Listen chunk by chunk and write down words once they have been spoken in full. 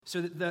So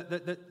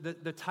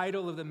the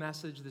title of the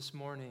message this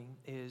morning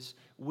is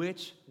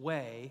Which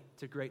Way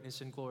to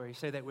Greatness and Glory?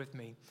 Say that with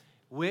me.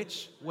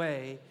 Which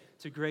way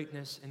to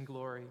greatness and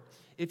glory?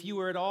 If you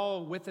were at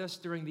all with us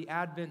during the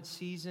Advent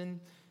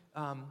season,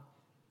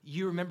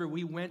 you remember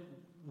we went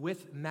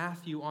with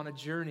Matthew on a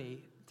journey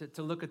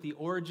to look at the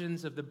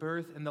origins of the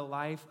birth and the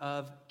life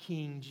of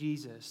King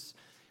Jesus.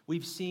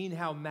 We've seen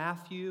how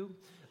Matthew,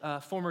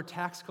 former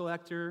tax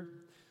collector,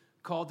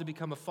 called to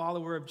become a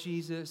follower of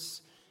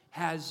Jesus,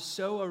 has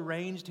so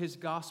arranged his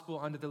gospel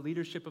under the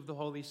leadership of the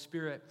Holy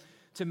Spirit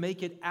to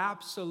make it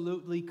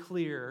absolutely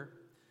clear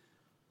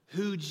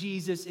who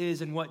Jesus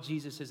is and what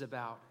Jesus is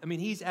about. I mean,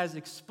 he's as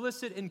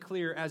explicit and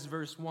clear as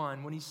verse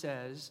 1 when he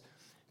says,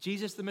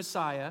 Jesus the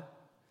Messiah,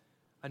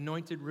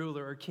 anointed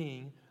ruler or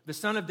king, the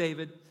son of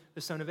David,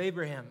 the son of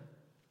Abraham.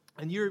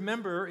 And you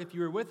remember, if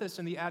you were with us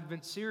in the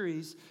Advent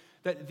series,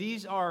 that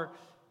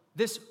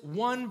this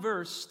one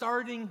verse,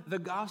 starting the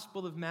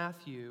Gospel of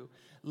Matthew,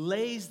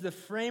 lays the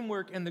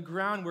framework and the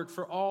groundwork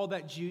for all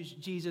that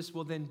Jesus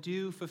will then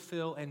do,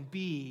 fulfill, and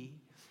be.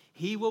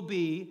 He will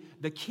be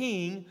the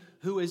king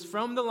who is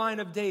from the line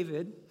of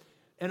David,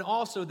 and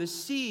also the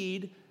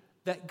seed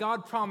that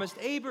God promised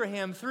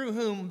Abraham, through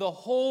whom the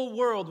whole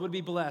world would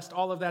be blessed.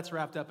 All of that's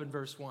wrapped up in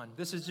verse 1.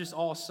 This is just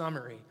all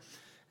summary.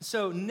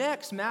 So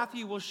next,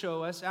 Matthew will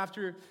show us,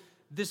 after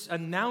this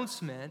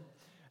announcement,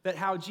 that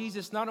how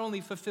Jesus not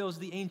only fulfills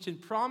the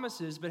ancient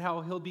promises, but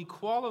how he'll be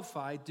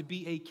qualified to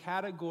be a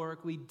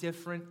categorically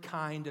different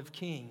kind of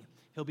king.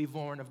 He'll be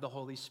born of the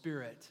Holy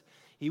Spirit.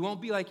 He won't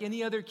be like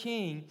any other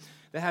king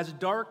that has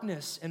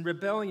darkness and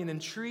rebellion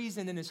and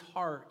treason in his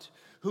heart,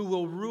 who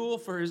will rule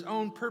for his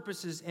own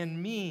purposes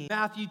and means.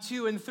 Matthew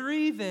 2 and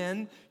 3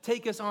 then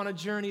take us on a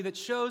journey that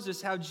shows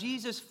us how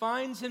Jesus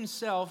finds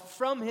himself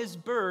from his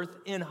birth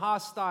in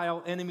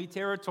hostile enemy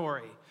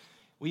territory.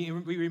 We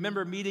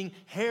remember meeting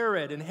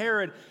Herod, and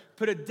Herod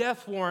put a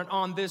death warrant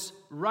on this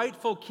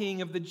rightful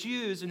king of the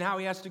Jews and how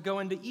he has to go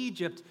into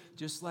Egypt,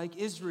 just like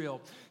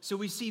Israel. So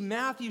we see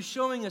Matthew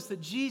showing us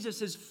that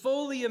Jesus is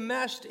fully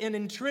enmeshed and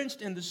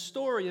entrenched in the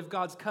story of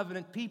God's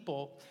covenant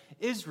people,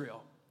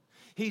 Israel.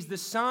 He's the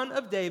son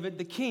of David,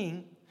 the king,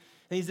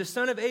 and he's the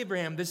son of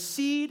Abraham, the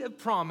seed of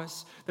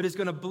promise that is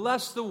going to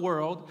bless the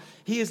world.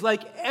 He is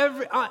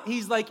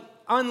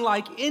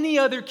unlike any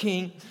other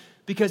king,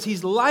 because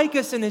he's like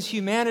us in his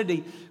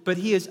humanity, but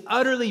he is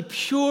utterly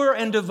pure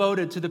and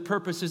devoted to the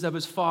purposes of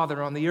his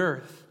Father on the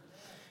earth.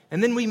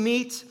 And then we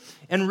meet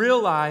and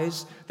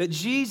realize that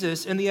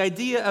Jesus and the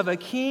idea of a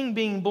king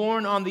being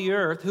born on the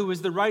earth, who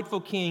is the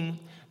rightful king,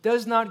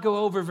 does not go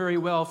over very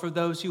well for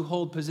those who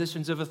hold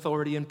positions of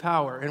authority and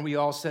power. And we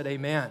all said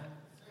amen.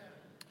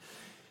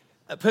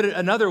 Put it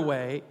another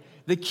way,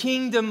 the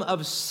kingdom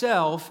of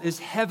self is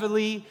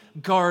heavily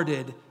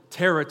guarded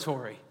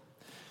territory.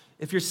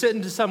 If you're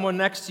sitting to someone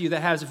next to you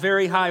that has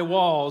very high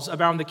walls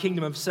around the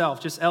kingdom of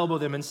self, just elbow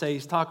them and say,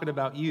 he's talking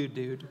about you,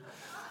 dude.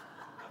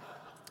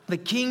 The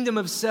kingdom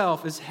of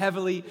self is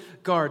heavily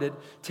guarded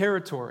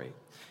territory.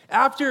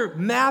 After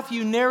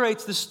Matthew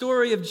narrates the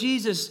story of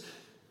Jesus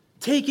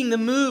taking the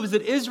moves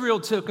that Israel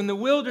took in the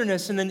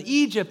wilderness, and then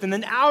Egypt, and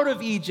then out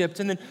of Egypt,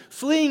 and then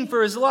fleeing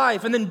for his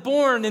life, and then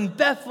born in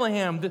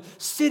Bethlehem, the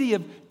city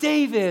of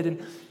David,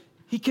 and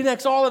he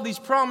connects all of these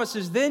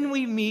promises. Then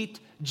we meet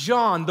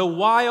John, the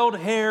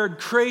wild-haired,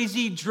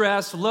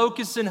 crazy-dressed,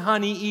 locust and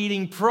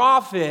honey-eating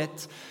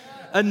prophet,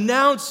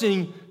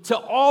 announcing to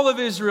all of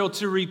Israel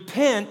to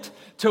repent,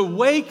 to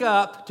wake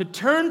up, to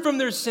turn from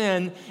their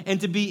sin,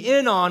 and to be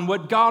in on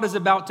what God is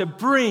about to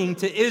bring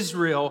to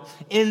Israel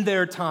in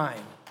their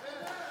time.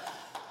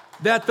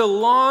 That the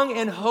long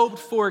and hoped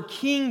for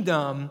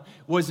kingdom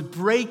was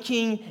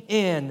breaking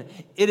in.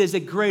 It is a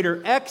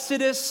greater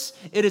exodus.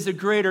 It is a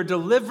greater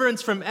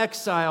deliverance from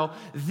exile.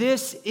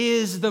 This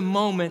is the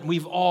moment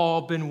we've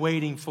all been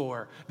waiting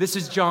for. This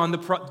is John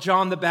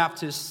the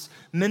Baptist's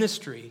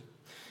ministry.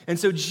 And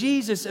so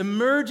Jesus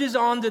emerges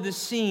onto the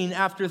scene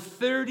after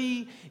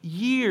 30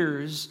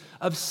 years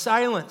of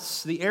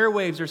silence. The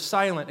airwaves are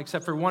silent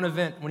except for one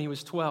event when he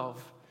was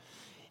 12.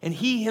 And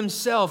he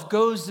himself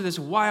goes to this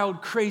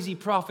wild, crazy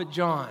prophet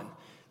John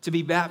to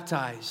be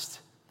baptized,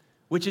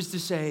 which is to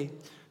say,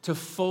 to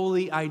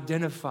fully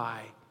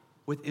identify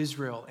with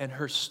Israel and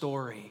her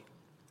story,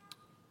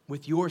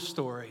 with your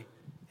story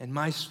and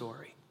my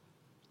story.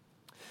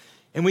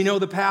 And we know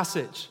the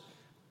passage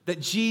that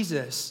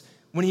Jesus,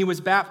 when he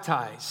was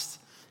baptized,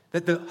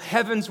 that the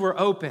heavens were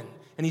open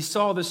and he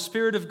saw the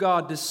Spirit of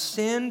God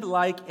descend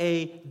like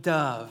a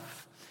dove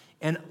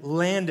and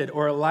landed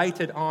or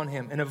alighted on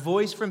him. And a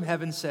voice from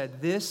heaven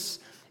said, "This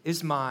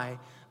is my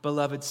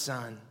beloved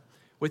Son,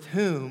 with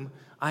whom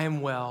I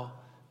am well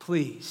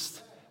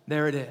pleased."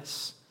 There it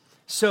is.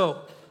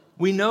 So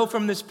we know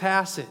from this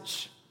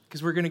passage,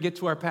 because we're going to get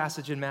to our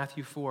passage in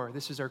Matthew 4.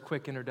 This is our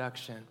quick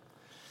introduction.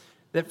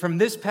 That from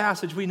this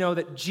passage, we know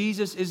that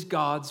Jesus is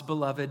God's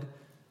beloved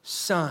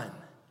Son.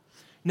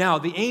 Now,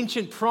 the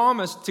ancient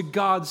promise to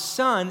God's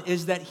Son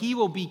is that he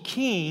will be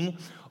king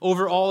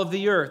over all of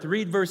the earth.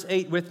 Read verse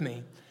 8 with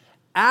me.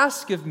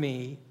 "Ask of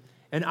me,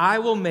 and I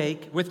will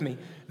make," with me,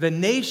 the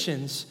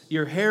nations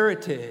your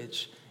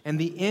heritage, and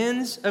the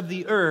ends of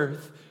the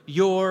earth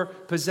your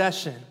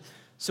possession.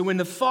 So when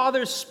the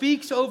Father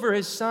speaks over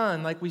his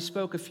Son, like we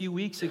spoke a few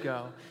weeks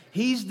ago,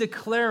 he's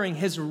declaring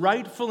his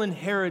rightful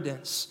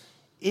inheritance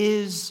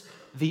is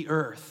the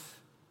earth.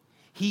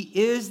 He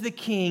is the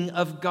King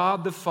of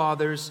God the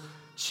Father's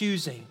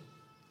choosing.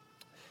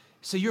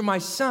 So you're my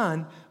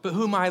Son, but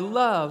whom I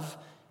love,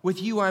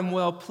 with you I'm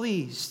well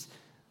pleased.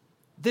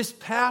 This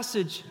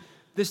passage,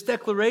 this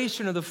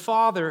declaration of the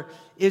Father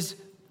is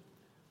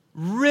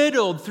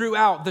riddled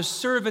throughout the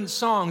servant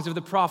songs of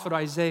the prophet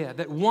Isaiah,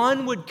 that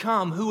one would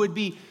come who would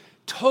be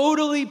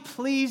totally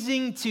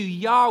pleasing to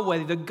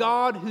Yahweh, the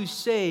God who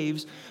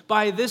saves,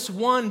 by this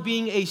one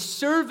being a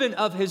servant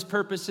of his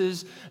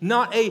purposes,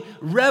 not a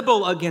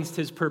rebel against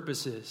his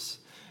purposes.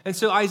 And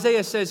so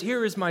Isaiah says,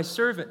 here is my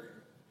servant,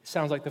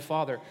 sounds like the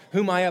Father,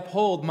 whom I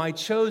uphold, my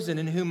chosen,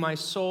 in whom my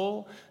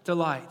soul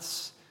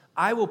delights.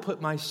 I will put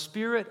my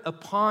spirit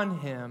upon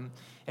him,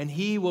 and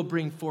he will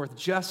bring forth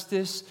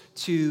justice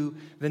to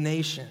the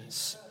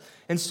nations.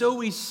 And so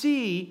we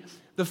see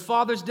the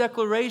Father's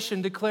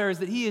declaration declares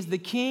that he is the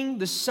King,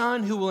 the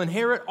Son who will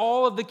inherit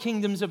all of the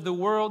kingdoms of the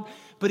world,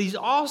 but he's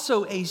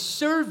also a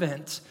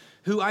servant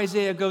who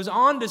Isaiah goes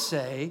on to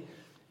say,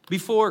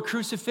 before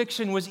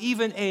crucifixion was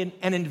even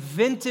an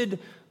invented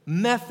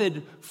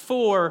method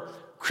for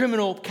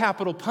criminal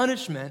capital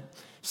punishment,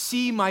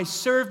 see, my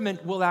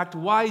servant will act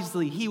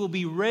wisely. He will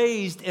be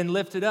raised and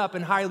lifted up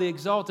and highly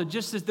exalted.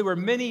 Just as there were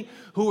many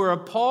who were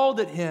appalled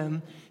at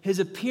him, his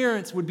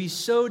appearance would be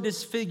so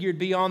disfigured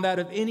beyond that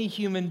of any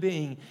human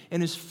being,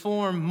 and his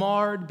form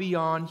marred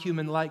beyond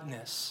human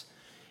likeness.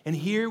 And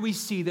here we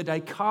see the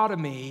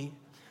dichotomy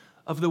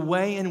of the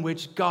way in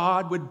which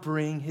God would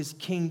bring his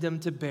kingdom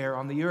to bear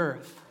on the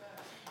earth.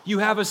 You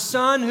have a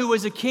son who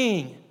is a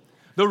king,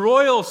 the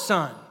royal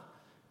son,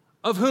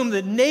 of whom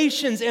the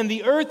nations and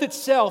the earth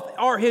itself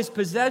are his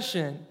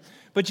possession.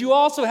 But you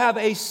also have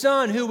a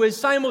son who is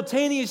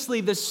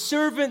simultaneously the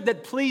servant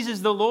that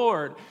pleases the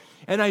Lord.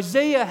 And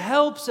Isaiah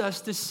helps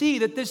us to see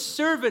that this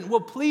servant will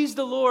please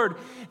the Lord,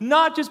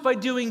 not just by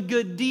doing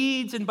good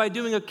deeds and by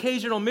doing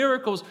occasional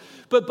miracles,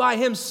 but by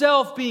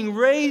himself being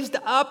raised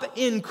up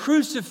in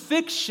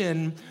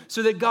crucifixion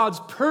so that God's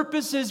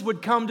purposes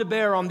would come to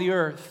bear on the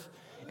earth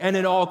and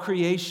in all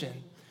creation.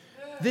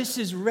 This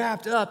is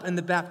wrapped up in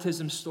the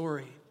baptism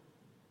story.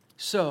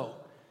 So,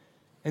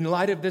 in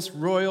light of this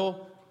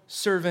royal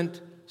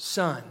servant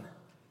son,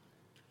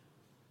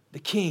 the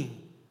king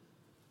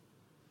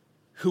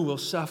who will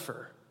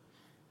suffer,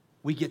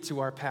 we get to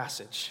our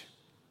passage.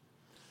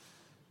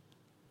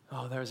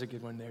 Oh, there's a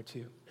good one there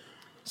too.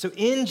 So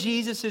in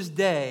Jesus'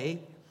 day,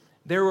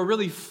 there were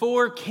really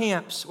 4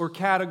 camps or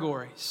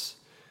categories.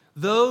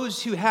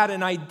 Those who had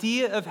an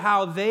idea of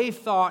how they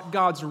thought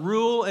God's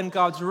rule and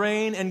God's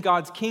reign and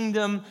God's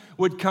kingdom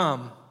would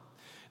come.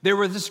 There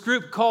was this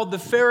group called the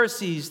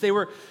Pharisees. They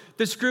were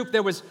this group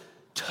that was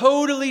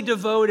totally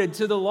devoted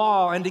to the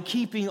law and to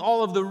keeping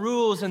all of the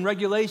rules and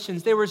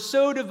regulations. They were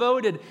so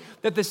devoted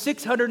that the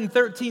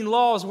 613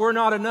 laws were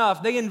not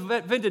enough. They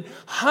invented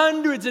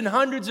hundreds and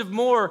hundreds of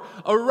more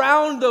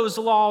around those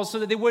laws so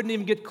that they wouldn't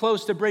even get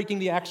close to breaking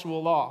the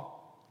actual law.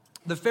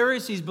 The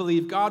Pharisees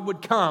believed God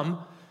would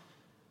come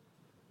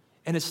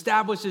and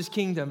establish his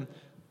kingdom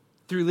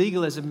through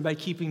legalism by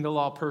keeping the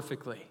law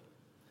perfectly.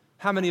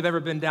 How many have ever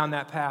been down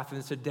that path and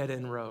it's a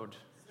dead-end road?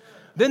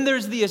 Then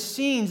there's the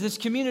Essenes, this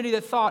community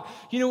that thought,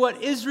 you know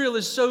what, Israel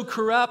is so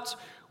corrupt,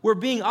 we're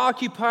being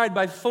occupied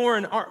by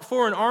foreign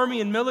army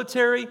and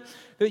military,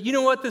 that you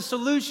know what, the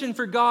solution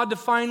for God to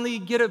finally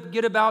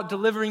get about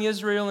delivering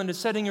Israel and to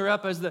setting her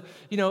up as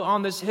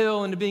on this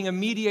hill and to being a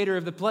mediator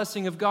of the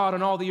blessing of God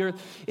on all the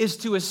earth is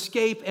to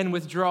escape and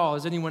withdraw.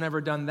 Has anyone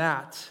ever done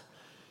that?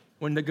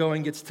 When the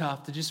going gets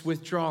tough, to just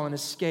withdraw and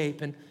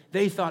escape. And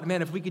they thought,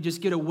 man, if we could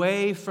just get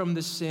away from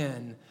the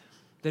sin,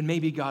 then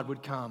maybe God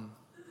would come.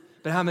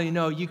 But how many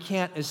know you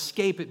can't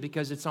escape it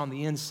because it's on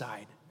the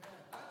inside?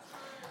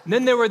 And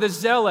then there were the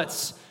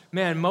zealots.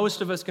 Man, most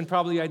of us can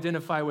probably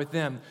identify with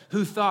them,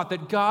 who thought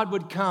that God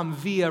would come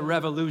via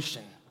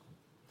revolution.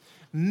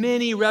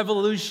 Many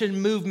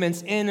revolution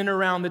movements in and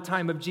around the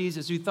time of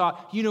Jesus who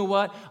thought, you know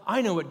what?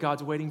 I know what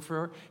God's waiting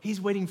for. He's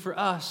waiting for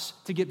us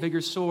to get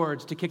bigger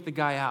swords to kick the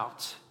guy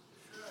out.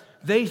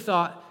 They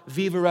thought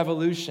viva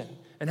revolution.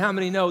 And how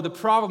many know the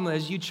problem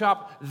is you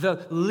chop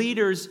the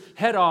leader's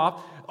head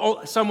off,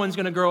 someone's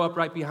going to grow up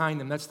right behind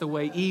them. That's the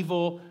way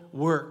evil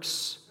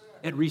works.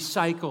 It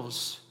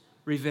recycles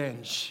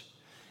revenge.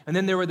 And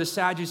then there were the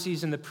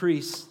Sadducees and the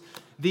priests,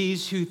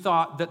 these who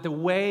thought that the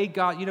way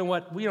God, you know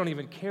what, we don't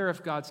even care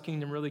if God's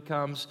kingdom really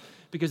comes,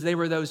 because they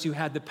were those who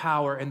had the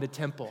power in the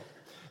temple.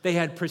 They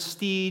had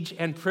prestige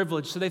and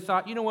privilege. So they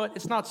thought, you know what,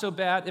 it's not so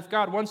bad. If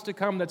God wants to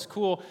come, that's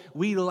cool.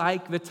 We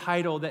like the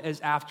title that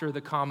is after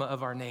the comma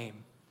of our name.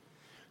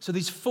 So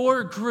these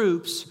 4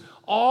 groups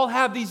all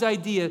have these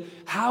ideas,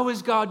 how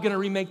is God going to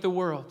remake the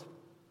world?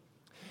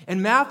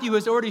 And Matthew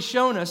has already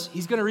shown us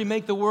he's going to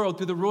remake the world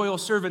through the royal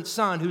servant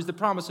son, who's the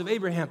promise of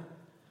Abraham.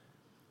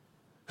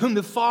 whom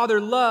the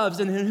Father loves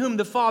and in whom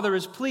the Father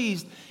is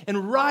pleased.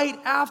 And right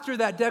after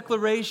that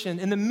declaration,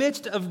 in the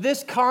midst of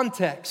this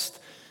context,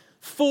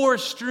 4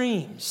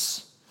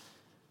 streams.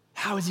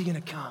 How is he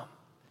going to come?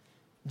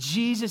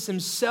 Jesus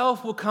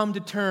himself will come to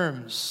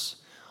terms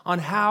on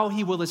how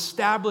he will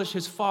establish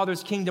his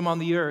Father's kingdom on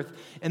the earth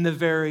in the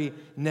very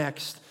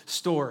next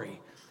story.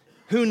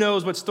 Who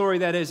knows what story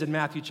that is in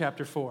Matthew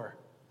chapter 4?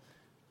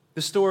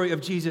 The story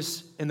of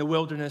Jesus in the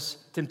wilderness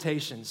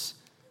temptations.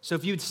 So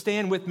if you'd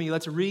stand with me,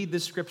 let's read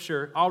this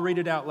scripture. I'll read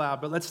it out loud,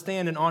 but let's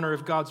stand in honor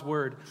of God's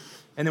word,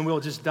 and then we'll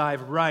just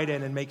dive right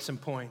in and make some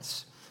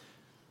points.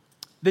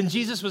 Then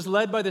Jesus was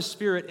led by the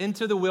Spirit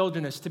into the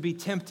wilderness to be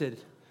tempted.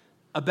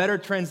 A better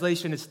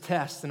translation is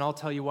test, and I'll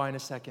tell you why in a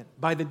second.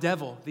 By the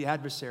devil, the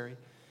adversary.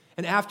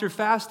 And after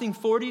fasting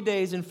 40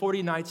 days and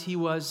 40 nights, he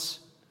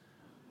was,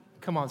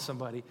 come on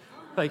somebody,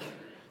 like,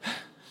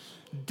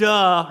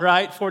 duh,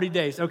 right? 40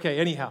 days. Okay,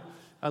 anyhow,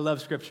 I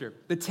love scripture.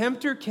 The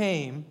tempter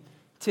came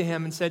to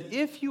him and said,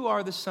 if you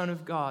are the Son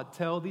of God,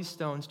 tell these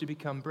stones to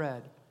become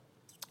bread.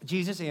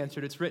 Jesus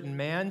answered, it's written,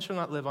 man shall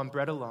not live on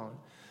bread alone,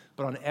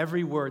 but on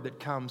every word that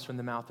comes from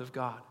the mouth of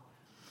God.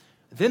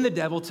 Then the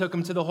devil took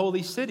him to the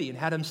holy city and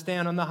had him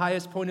stand on the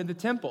highest point of the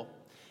temple.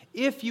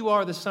 If you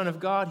are the Son of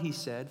God, he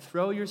said,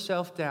 throw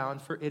yourself down,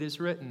 for it is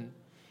written,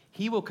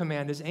 he will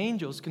command his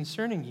angels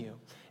concerning you,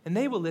 and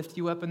they will lift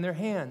you up in their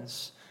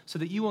hands, so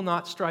that you will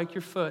not strike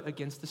your foot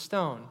against the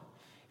stone.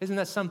 Isn't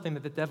that something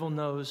that the devil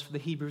knows for the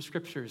Hebrew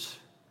scriptures?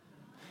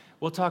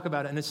 We'll talk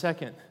about it in a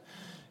second.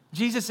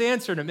 Jesus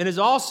answered him, it is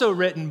also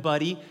written,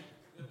 buddy,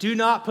 do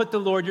not put the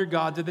Lord your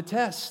God to the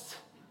test.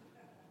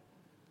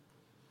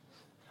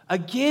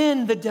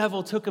 Again, the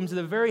devil took him to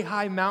the very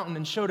high mountain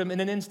and showed him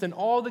in an instant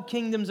all the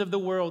kingdoms of the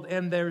world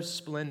and their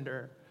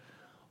splendor.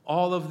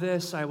 All of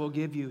this I will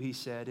give you, he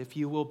said, if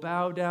you will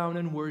bow down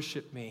and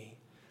worship me.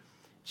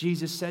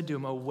 Jesus said to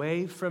him,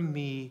 away from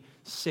me,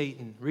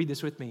 Satan. Read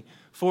this with me.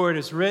 For it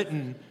is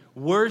written,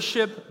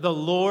 worship the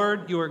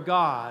Lord your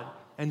God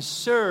and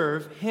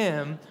serve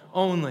him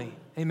only.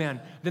 Amen.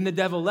 Then the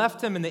devil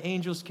left him and the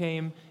angels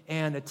came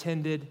and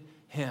attended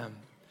him.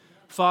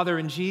 Father,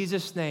 in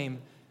Jesus'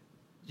 name,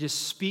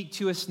 just speak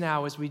to us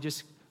now as we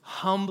just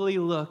humbly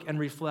look and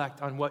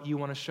reflect on what you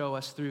want to show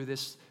us through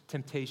this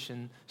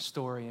temptation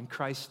story. In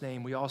Christ's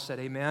name, we all said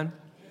amen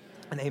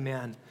and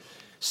amen.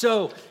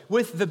 So,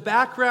 with the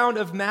background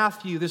of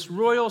Matthew, this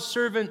royal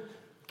servant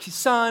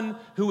son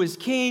who is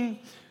king,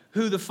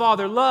 who the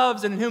Father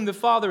loves and in whom the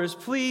Father is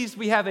pleased,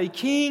 we have a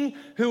king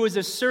who is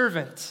a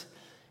servant.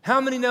 How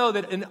many know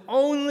that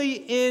only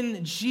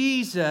in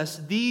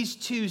Jesus these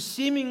two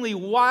seemingly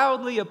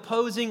wildly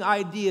opposing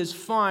ideas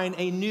find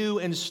a new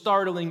and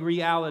startling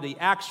reality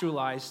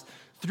actualized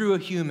through a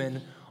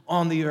human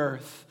on the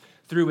earth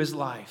through his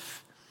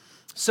life?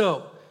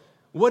 So,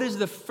 what is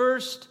the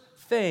first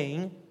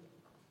thing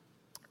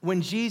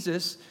when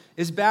Jesus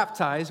is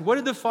baptized? What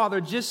did the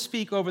Father just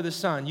speak over the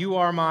Son? You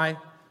are my...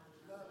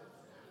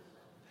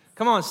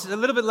 Come on, a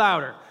little bit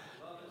louder.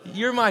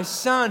 You're my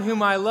Son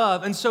whom I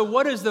love. And so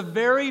what is the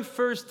very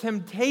first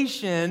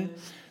temptation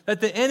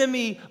that the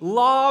enemy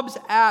lobs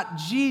at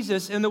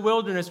Jesus in the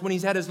wilderness when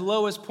he's at his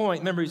lowest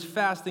point? Remember, he's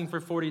fasting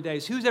for 40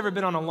 days. Who's ever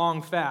been on a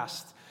long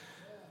fast?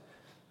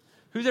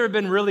 Who's ever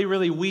been really,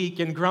 really weak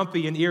and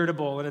grumpy and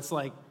irritable? And it's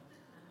like,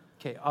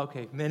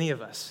 okay, many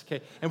of us.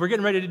 Okay, and we're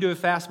getting ready to do a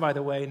fast, by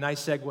the way.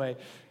 Nice segue,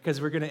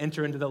 because we're going to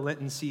enter into the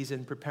Lenten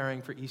season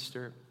preparing for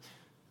Easter.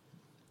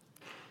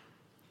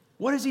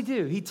 What does he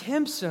do? He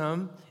tempts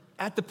him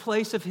at the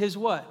place of his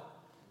what?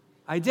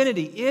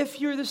 Identity. If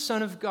you're the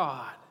Son of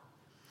God.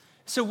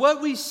 So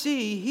what we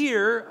see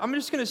here, I'm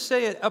just going to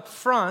say it up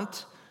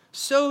front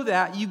so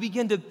that you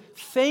begin to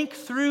think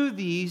through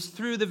these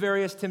through the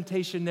various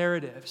temptation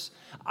narratives.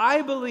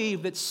 I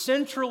believe that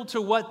central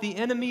to what the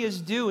enemy is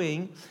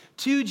doing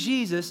to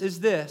Jesus is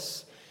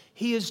this.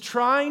 He is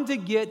trying to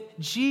get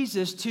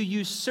Jesus to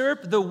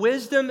usurp the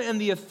wisdom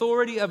and the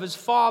authority of his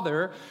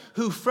Father,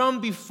 who from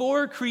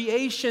before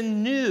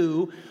creation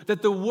knew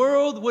that the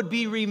world would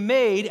be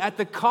remade at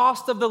the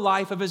cost of the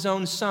life of his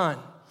own Son.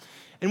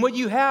 And what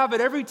you have at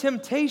every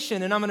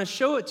temptation, and I'm going to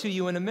show it to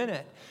you in a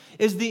minute,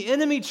 is the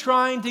enemy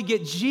trying to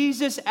get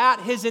Jesus at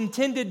his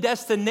intended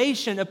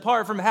destination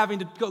apart from having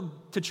to go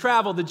to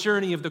travel the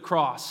journey of the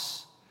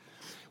cross.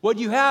 What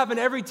you have in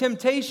every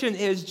temptation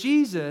is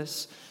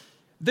Jesus.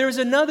 There's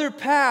another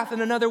path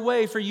and another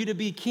way for you to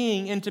be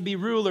king and to be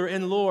ruler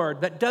and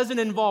Lord that doesn't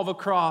involve a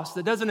cross,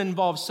 that doesn't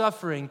involve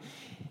suffering.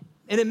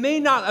 And it may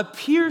not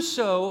appear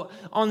so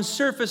on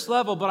surface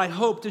level, but I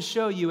hope to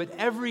show you at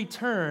every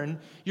turn,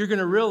 you're going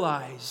to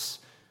realize,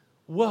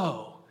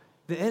 whoa,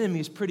 the enemy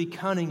is pretty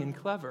cunning and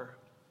clever.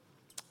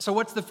 So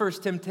what's the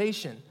first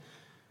temptation?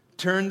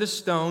 Turn the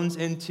stones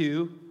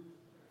into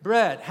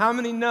bread. How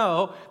many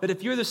know that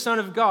if you're the Son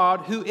of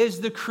God, who is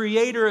the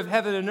creator of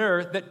heaven and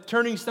earth, that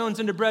turning stones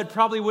into bread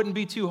probably wouldn't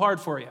be too hard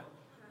for you?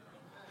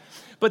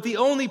 But the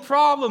only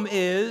problem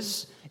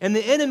is, and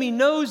the enemy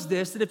knows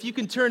this, that if you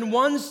can turn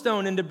one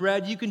stone into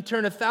bread, you can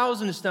turn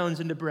 1,000 stones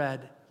into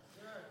bread.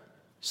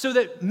 So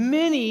that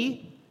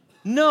many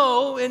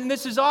know, and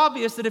this is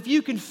obvious, that if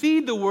you can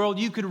feed the world,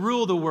 you could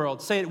rule the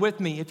world. Say it with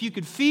me. If you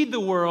could feed the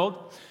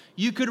world,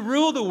 you could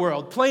rule the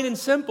world, plain and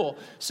simple.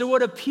 So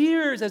what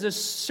appears as a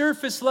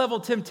surface level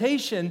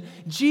temptation,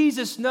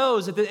 Jesus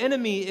knows that the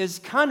enemy is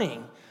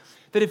cunning.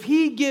 That if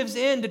he gives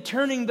in to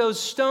turning those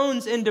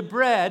stones into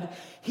bread,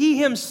 he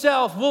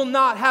himself will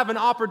not have an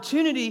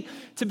opportunity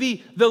to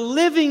be the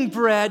living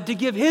bread, to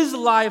give his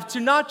life to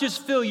not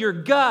just fill your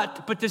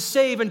gut, but to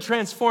save and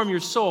transform your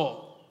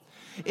soul.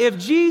 If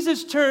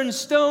Jesus turns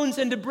stones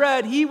into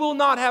bread, he will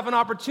not have an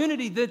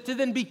opportunity to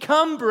then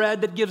become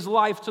bread that gives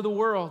life to the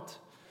world.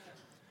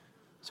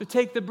 So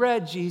take the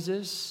bread,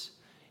 Jesus.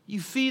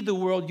 You feed the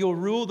world, you'll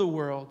rule the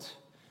world.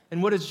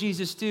 And what does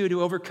Jesus do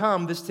to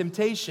overcome this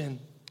temptation?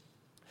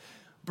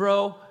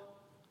 Bro,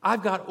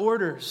 I've got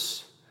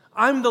orders.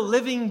 I'm the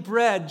living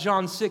bread,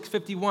 John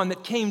 6:51,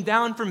 that came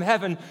down from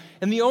heaven.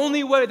 And the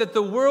only way that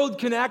the world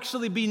can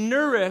actually be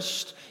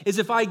nourished is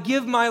if I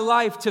give my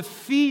life to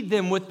feed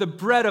them with the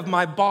bread of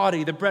my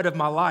body, the bread of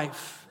my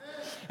life.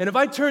 And if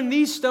I turn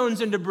these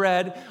stones into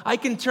bread, I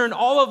can turn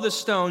all of the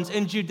stones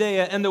in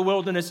Judea and the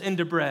wilderness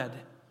into bread.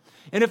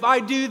 And if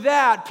I do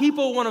that,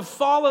 people want to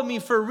follow me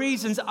for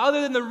reasons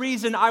other than the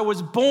reason I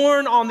was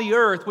born on the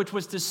earth, which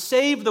was to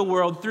save the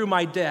world through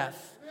my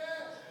death.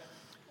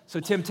 So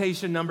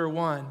temptation number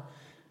one,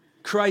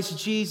 Christ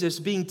Jesus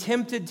being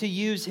tempted to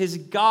use his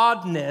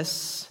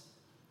godness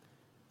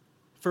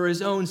for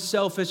his own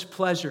selfish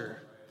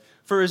pleasure,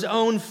 for his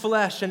own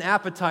flesh and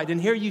appetite.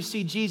 And here you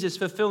see Jesus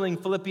fulfilling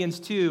Philippians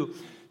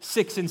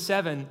 2:6 and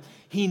 7.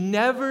 He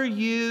never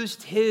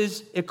used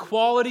his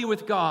equality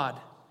with God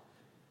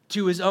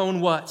to his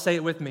own what? Say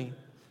it with me.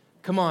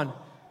 Come on.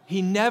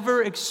 He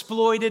never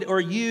exploited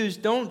or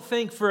used, don't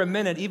think for a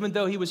minute, even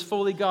though he was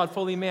fully God,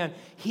 fully man,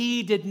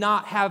 he did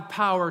not have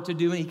power to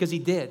do anything, because he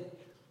did.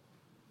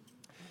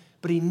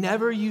 But he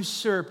never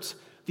usurped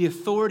the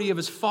authority of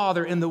his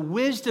Father and the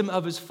wisdom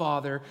of his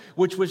Father,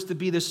 which was to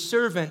be the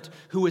servant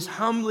who was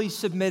humbly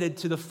submitted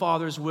to the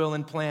Father's will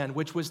and plan,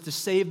 which was to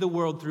save the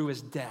world through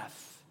his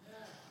death.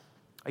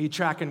 Are you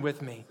tracking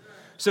with me?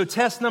 So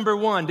test number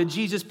one, did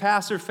Jesus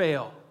pass or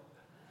fail?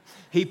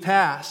 He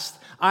passed.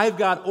 I've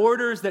got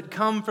orders that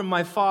come from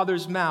my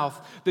Father's mouth.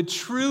 The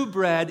true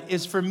bread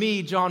is for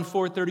me, John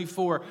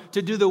 4:34,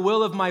 to do the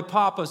will of my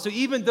Papa. So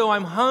even though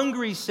I'm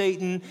hungry,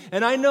 Satan,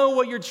 and I know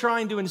what you're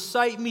trying to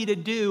incite me to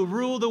do,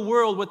 rule the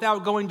world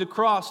without going to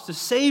cross to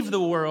save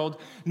the world,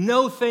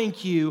 no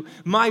thank you.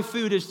 My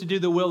food is to do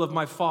the will of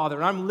my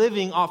Father. I'm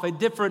living off a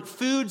different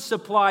food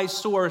supply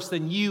source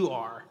than you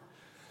are.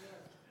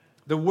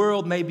 The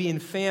world may be in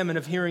famine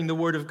of hearing the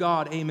word of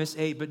God, Amos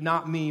 8, but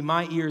not me.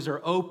 My ears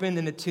are open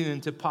and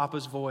attuned to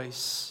Papa's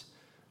voice.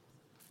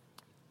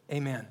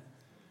 Amen.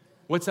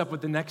 What's up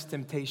with the next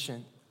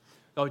temptation?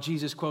 Oh,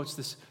 Jesus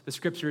quotes the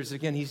scriptures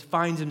again. He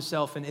finds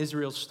himself in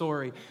Israel's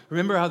story.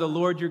 Remember how the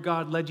Lord your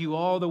God led you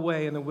all the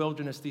way in the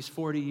wilderness these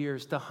 40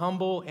 years to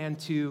humble and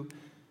to,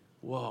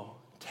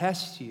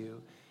 test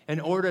you in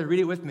order, read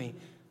it with me,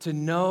 to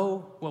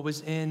know what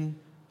was in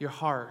your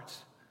heart,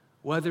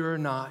 whether or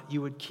not you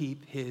would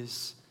keep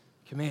his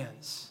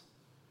commands.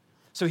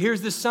 So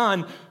here's the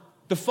Son,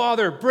 the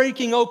Father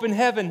breaking open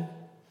heaven,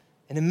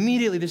 and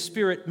immediately the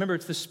Spirit, remember,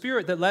 it's the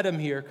Spirit that led him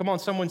here. Come on,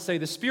 someone say,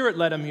 the Spirit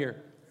led him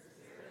here.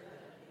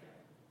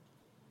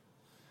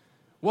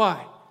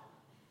 Why?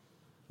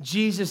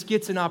 Jesus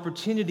gets an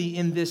opportunity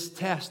in this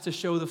test to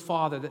show the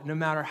Father that no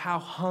matter how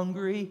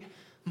hungry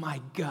my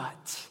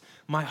gut,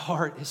 my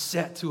heart is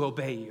set to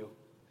obey you.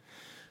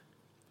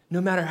 No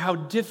matter how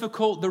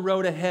difficult the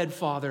road ahead,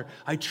 Father,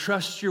 I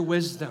trust your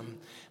wisdom.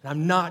 And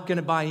I'm not going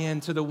to buy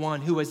into the one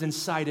who has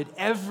incited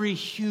every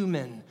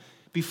human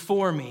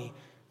before me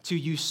to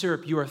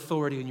usurp your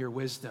authority and your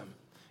wisdom.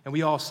 And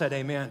we all said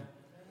amen.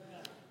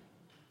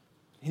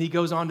 And he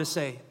goes on to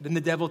say, then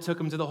the devil took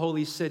him to the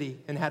holy city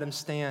and had him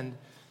stand.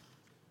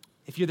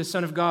 If you're the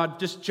Son of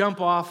God, just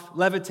jump off,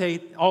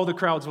 levitate, all the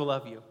crowds will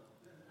love you.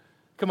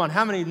 Come on,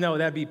 how many know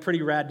that'd be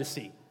pretty rad to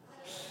see?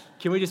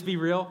 Can we just be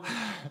real?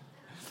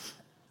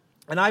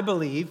 And I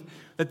believe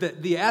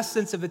that the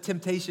essence of the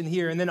temptation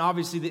here, and then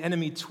obviously the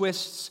enemy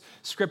twists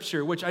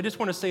Scripture, which I just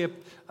want to say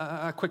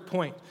a quick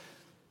point.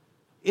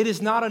 It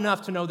is not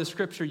enough to know the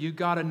Scripture. You've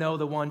got to know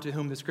the one to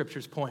whom the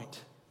Scriptures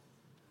point.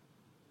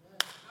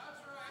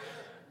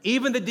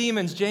 Even the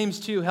demons, James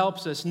 2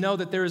 helps us know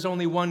that there is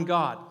only one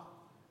God.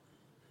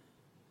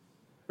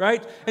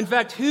 Right? In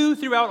fact, who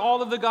throughout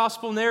all of the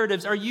gospel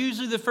narratives are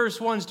usually the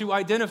first ones to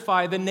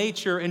identify the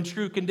nature and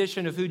true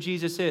condition of who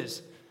Jesus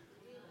is?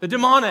 The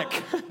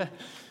demonic,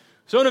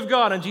 Son of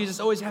God. And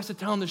Jesus always has to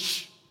tell them,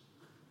 shh,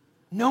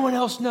 no one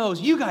else knows.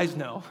 You guys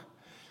know.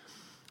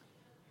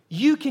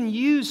 You can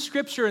use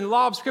Scripture and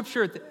lob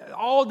Scripture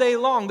all day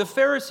long. The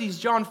Pharisees,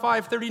 John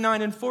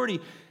 5:39 and 40,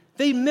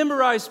 they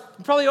memorized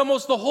probably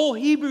almost the whole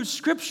Hebrew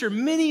Scripture.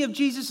 Many of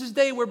Jesus'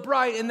 day were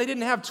bright, and they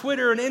didn't have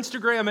Twitter and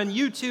Instagram and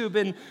YouTube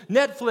and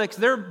Netflix.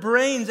 Their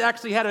brains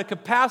actually had a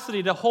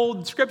capacity to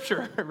hold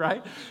Scripture,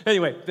 right?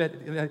 Anyway,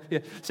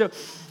 so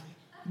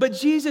But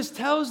Jesus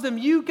tells them,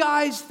 you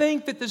guys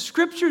think that the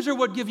scriptures are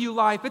what give you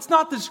life. It's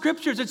not the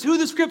scriptures. It's who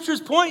the scriptures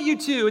point you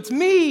to. It's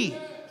me.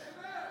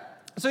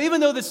 So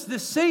even though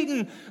this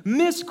Satan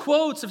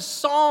misquotes of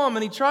Psalm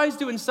and he tries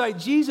to incite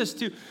Jesus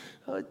to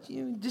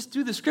just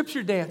do the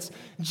scripture dance,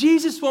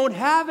 Jesus won't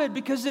have it,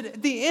 because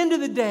at the end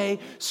of the day,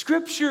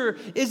 scripture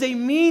is a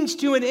means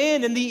to an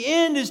end, and the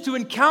end is to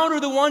encounter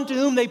the one to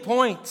whom they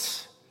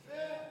point.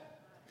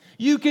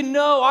 You can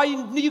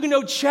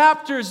know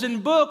chapters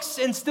and books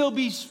and still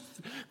be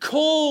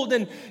cold,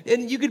 and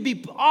you could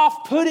be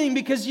off-putting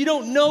because you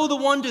don't know the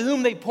one to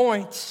whom they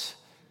point.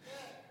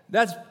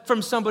 That's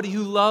from somebody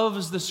who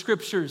loves the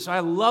scriptures.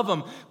 I love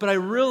them, but I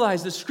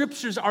realize the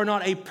scriptures are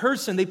not a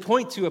person. They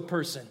point to a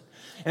person.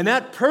 And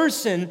that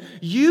person,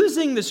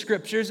 using the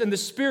scriptures and the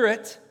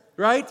Spirit,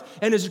 right,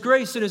 and His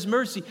grace and His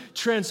mercy,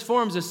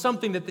 transforms as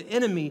something that the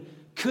enemy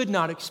could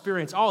not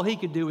experience. All he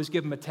could do was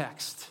give him a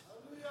text.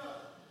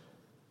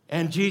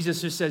 And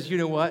Jesus just says, you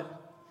know what?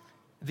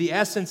 The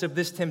essence of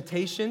this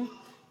temptation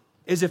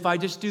is if I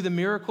just do the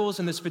miracles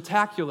and the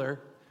spectacular,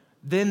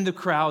 then the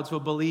crowds will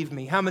believe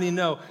me. How many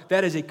know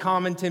that is a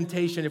common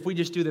temptation? If we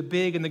just do the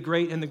big and the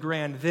great and the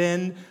grand,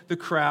 then the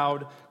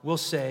crowd will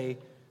say,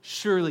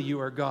 surely you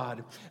are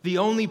God. The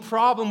only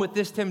problem with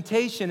this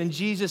temptation, and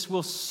Jesus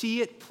will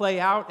see it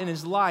play out in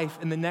His life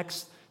in the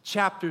next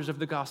chapters of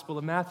the Gospel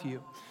of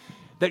Matthew,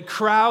 that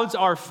crowds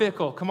are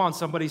fickle. Come on,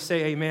 somebody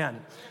say amen.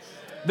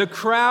 The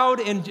crowd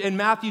in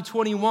Matthew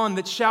 21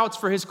 that shouts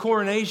for His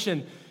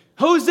coronation,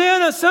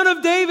 Hosanna, Son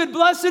of David,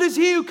 blessed is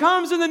He who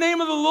comes in the name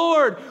of the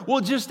Lord,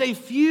 will just a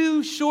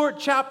few short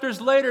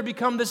chapters later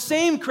become the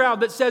same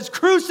crowd that says,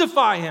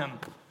 crucify Him.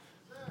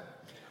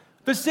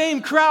 The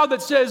same crowd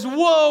that says,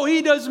 whoa,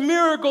 He does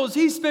miracles,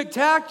 He's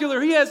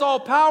spectacular, He has all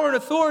power and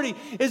authority,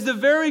 is the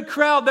very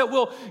crowd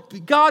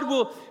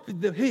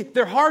that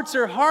their hearts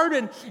are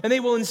hardened, and they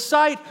will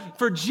incite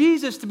for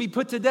Jesus to be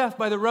put to death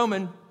by the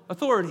Roman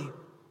authority.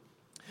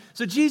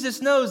 So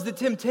Jesus knows the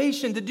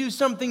temptation to do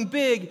something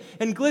big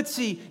and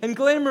glitzy and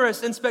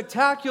glamorous and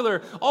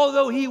spectacular,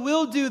 although He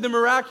will do the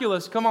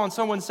miraculous. Come on,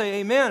 someone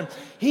say amen.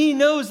 He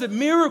knows that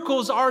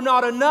miracles are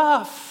not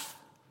enough.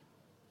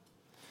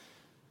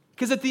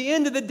 Because at the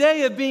end of the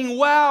day of being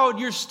wowed,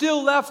 you're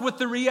still left with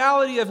the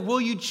reality of,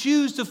 will you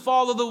choose to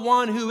follow the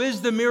one who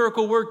is the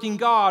miracle-working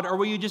God, or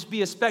will you just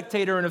be a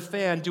spectator and a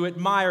fan to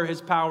admire His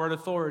power and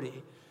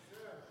authority?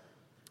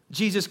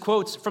 Jesus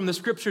quotes from the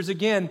scriptures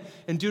again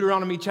in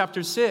Deuteronomy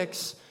chapter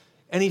 6,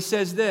 and He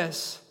says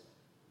this,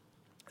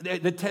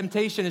 the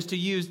temptation is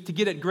to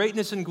get at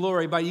greatness and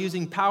glory by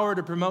using power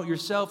to promote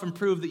yourself and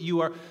prove that you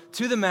are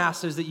to the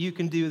masses that you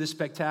can do the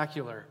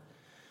spectacular.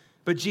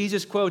 But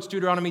Jesus quotes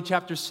Deuteronomy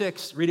chapter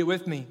 6, read it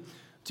with me.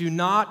 Do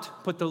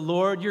not put the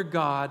Lord your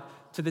God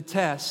to the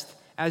test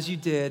as you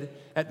did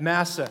at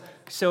Massah.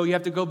 So you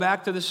have to go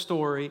back to the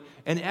story.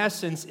 In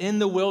essence, in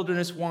the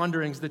wilderness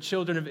wanderings, the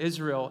children of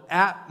Israel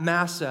at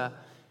Massah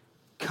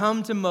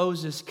come to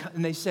Moses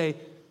and they say,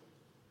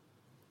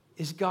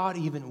 is God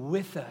even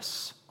with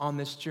us on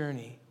this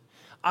journey?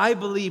 I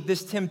believe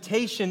this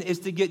temptation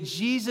is to get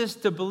Jesus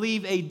to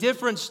believe a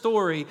different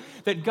story,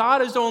 that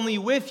God is only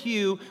with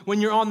you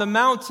when you're on the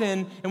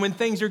mountain and when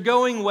things are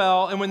going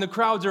well and when the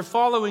crowds are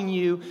following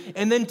you,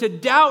 and then to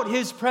doubt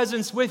His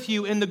presence with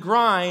you in the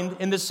grind,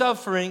 in the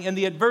suffering, in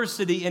the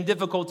adversity and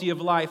difficulty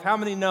of life. How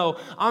many know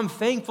I'm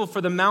thankful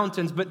for the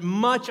mountains, but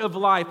much of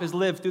life is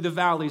lived through the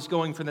valleys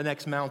going for the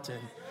next mountain?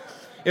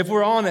 If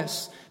we're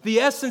honest, the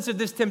essence of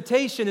this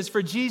temptation is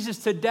for Jesus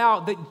to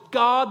doubt that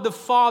God the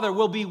Father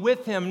will be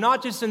with Him,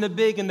 not just in the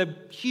big and the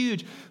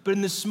huge, but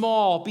in the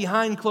small,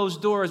 behind closed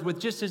doors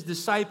with just His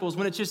disciples,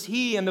 when it's just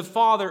He and the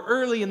Father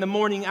early in the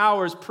morning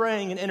hours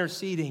praying and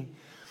interceding.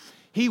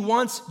 He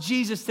wants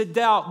Jesus to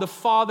doubt the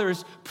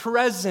Father's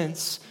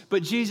presence,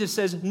 but Jesus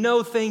says,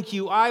 no, thank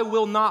you. I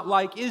will not,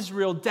 like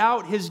Israel,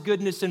 doubt His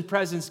goodness and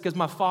presence because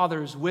my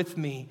Father is with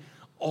me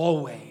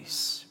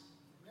always.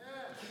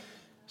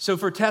 So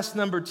for test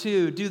number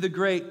 2, do the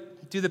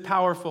great, do the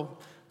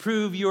powerful,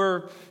 prove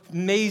your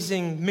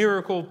amazing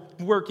miracle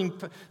working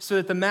so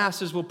that the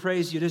masses will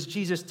praise you. Does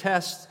Jesus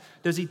test?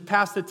 Does He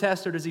pass the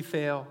test or does He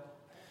fail?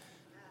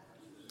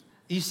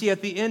 You see,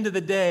 at the end of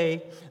the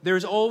day,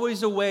 there's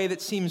always a way that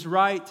seems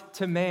right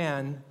to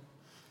man,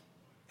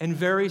 and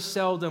very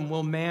seldom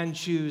will man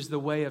choose the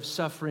way of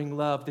suffering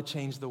love to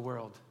change the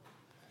world.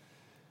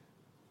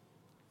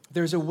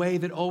 There's a way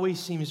that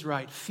always seems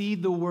right.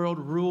 Feed the world,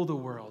 rule the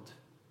world.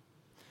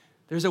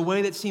 There's a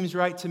way that seems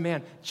right to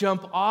man.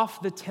 Jump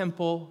off the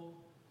temple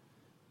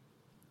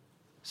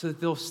so that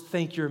they'll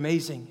think you're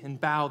amazing and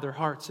bow their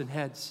hearts and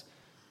heads.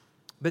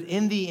 But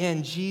in the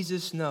end,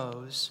 Jesus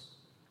knows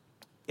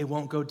it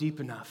won't go deep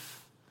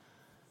enough.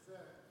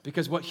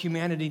 Because what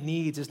humanity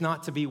needs is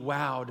not to be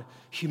wowed.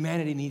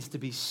 Humanity needs to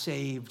be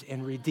saved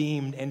and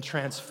redeemed and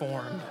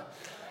transformed.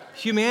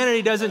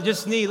 Humanity doesn't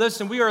just need,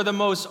 listen, we are the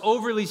most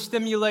overly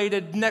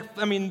stimulated,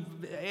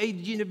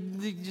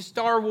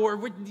 Star Wars,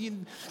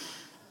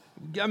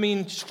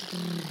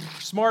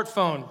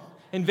 smartphone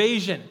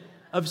invasion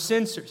of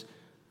sensors.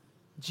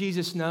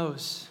 Jesus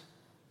knows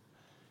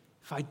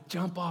if I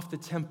jump off the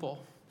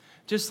temple,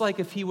 just like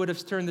if he would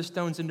have turned the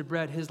stones into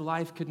bread, his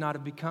life could not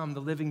have become the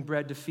living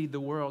bread to feed the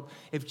world.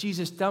 If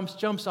Jesus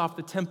jumps off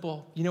the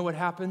temple, you know what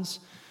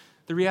happens?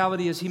 The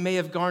reality is he may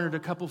have garnered a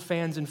couple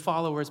fans and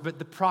followers, but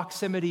the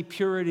proximity,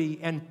 purity,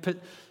 and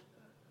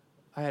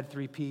I had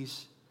 3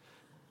 P's.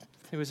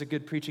 It was a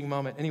good preaching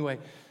moment. Anyway,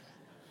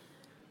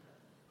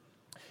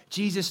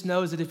 Jesus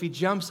knows that if he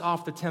jumps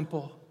off the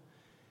temple,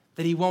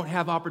 that he won't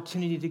have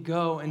opportunity to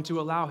go and to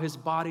allow his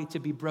body to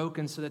be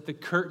broken so that the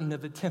curtain of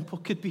the temple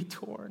could be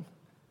torn,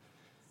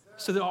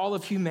 so that all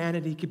of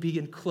humanity could be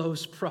in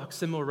close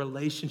proximal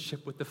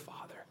relationship with the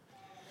Father.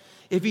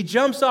 If he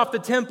jumps off the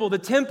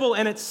temple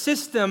and its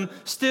system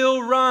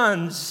still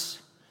runs.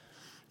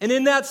 And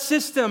in that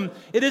system,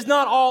 it is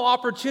not all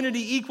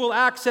opportunity, equal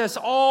access,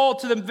 all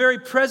to the very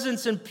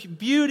presence and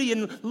beauty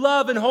and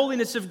love and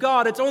holiness of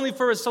God. It's only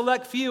for a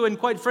select few, and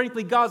quite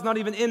frankly, God's not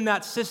even in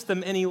that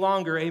system any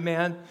longer,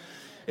 amen?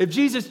 If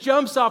Jesus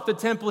jumps off the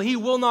temple, he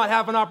will not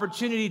have an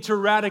opportunity to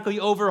radically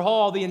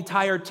overhaul the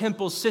entire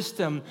temple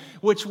system,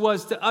 which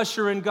was to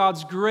usher in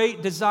God's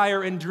great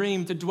desire and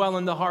dream to dwell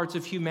in the hearts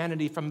of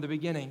humanity from the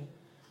beginning.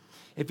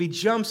 If he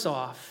jumps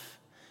off,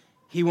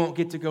 he won't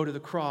get to go to the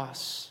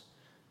cross.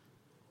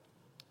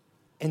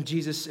 And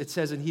Jesus, it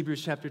says in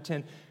Hebrews chapter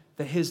 10,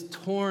 that his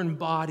torn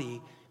body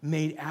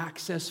made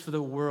access for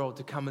the world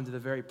to come into the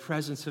very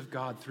presence of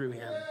God through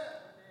him.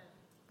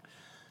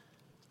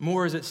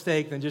 More is at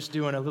stake than just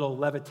doing a little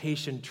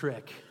levitation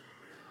trick.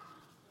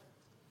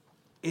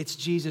 It's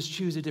Jesus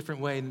choose a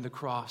different way than the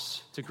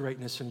cross to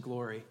greatness and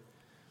glory.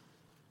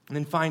 And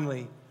then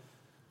finally,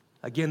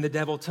 again, the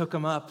devil took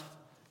him up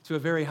to a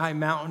very high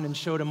mountain and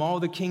showed him all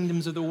the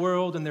kingdoms of the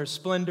world and their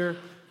splendor.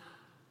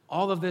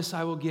 All of this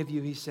I will give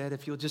you, he said,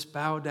 if you'll just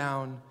bow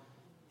down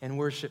and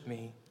worship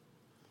me.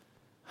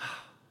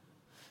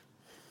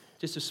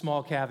 Just a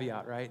small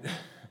caveat, right?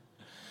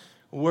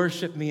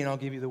 Worship me and I'll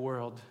give you the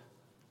world.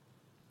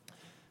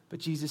 But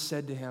Jesus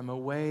said to him,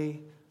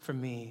 away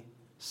from me,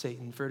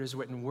 Satan, for it is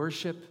written,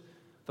 worship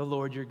the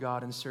Lord your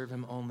God and serve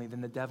him only.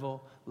 Then the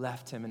devil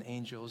left him and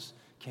angels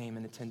came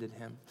and attended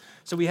him.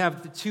 So we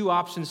have the 2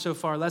 options so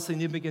far. Lesslie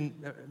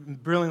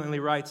Newbigin brilliantly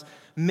writes,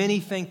 many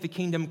think the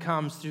kingdom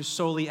comes through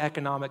solely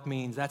economic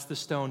means. That's the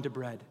stone to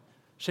bread.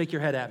 Shake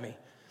your head at me.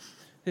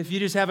 If you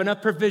just have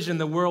enough provision,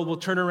 the world will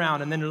turn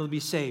around and then it'll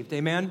be saved.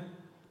 Amen?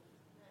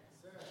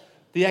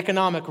 The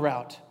economic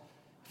route.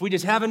 If we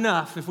just have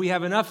enough, if we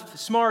have enough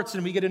smarts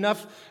and we get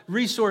enough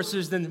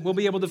resources, then we'll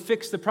be able to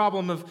fix the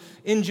problem of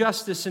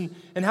injustice. And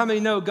how many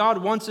know God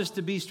wants us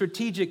to be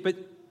strategic, but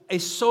a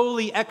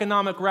solely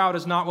economic route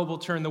is not what will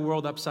turn the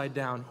world upside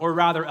down, or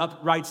rather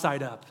right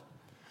side up.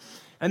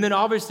 And then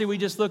obviously we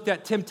just looked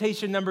at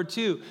temptation number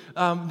 2,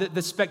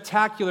 the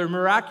spectacular,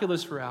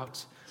 miraculous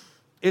route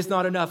is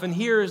not enough. And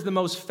here is the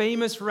most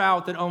famous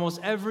route that almost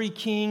every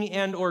king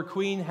and or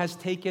queen has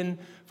taken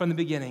from the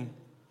beginning.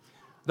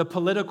 The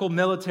political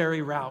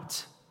military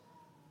route.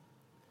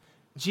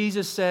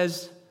 Jesus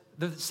says,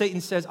 Satan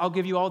says, I'll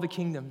give you all the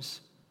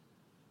kingdoms.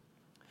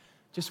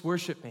 Just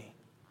worship me.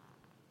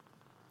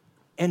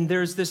 And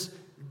there's this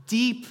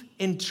deep,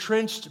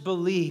 entrenched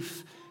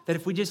belief that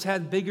if we just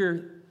had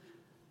bigger,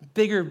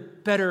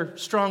 better,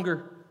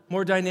 stronger,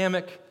 more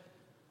dynamic,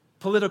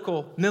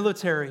 political,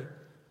 military,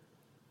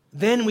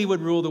 then we would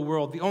rule the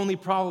world. The only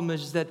problem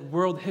is that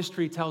world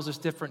history tells us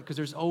different, because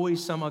there's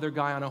always some other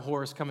guy on a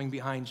horse coming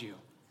behind you.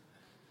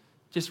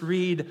 Just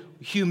read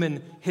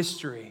human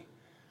history.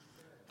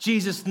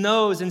 Jesus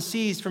knows and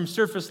sees from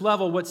surface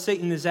level what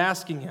Satan is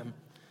asking him.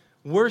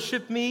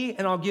 Worship me,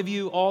 and I'll give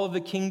you all of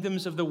the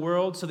kingdoms of the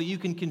world so that you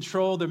can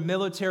control their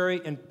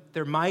military and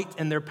their might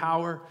and their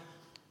power.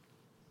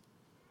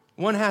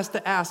 One has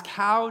to ask,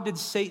 how did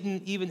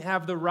Satan even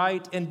have the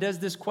right, and does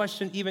this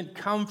question even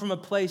come from a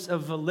place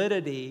of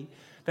validity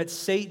that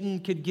Satan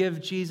could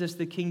give Jesus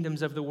the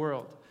kingdoms of the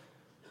world?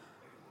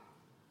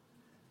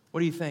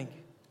 What do you think?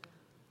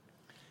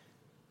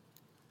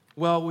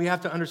 Well, we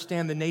have to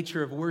understand the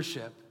nature of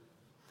worship.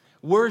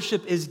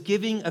 Worship is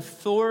giving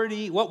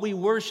authority. What we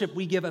worship,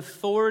 we give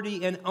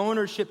authority and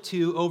ownership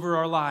to over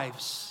our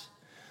lives.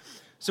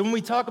 So when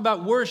we talk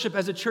about worship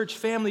as a church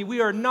family,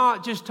 we are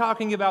not just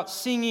talking about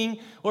singing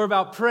or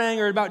about praying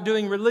or about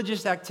doing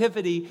religious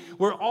activity.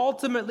 We're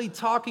ultimately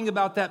talking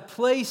about that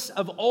place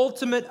of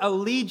ultimate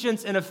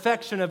allegiance and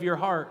affection of your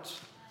heart.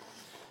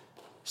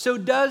 So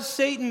does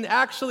Satan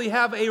actually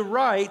have a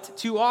right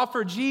to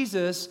offer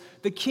Jesus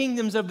the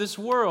kingdoms of this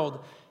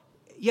world?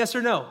 Yes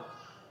or no?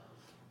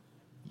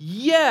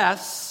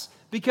 Yes,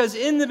 because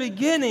in the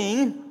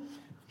beginning,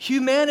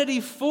 humanity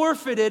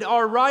forfeited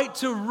our right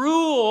to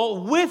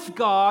rule with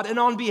God and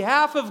on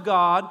behalf of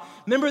God.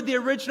 Remember the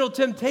original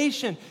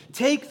temptation.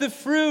 Take the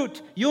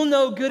fruit, you'll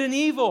know good and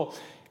evil.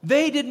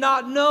 They did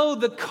not know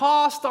the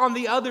cost on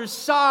the other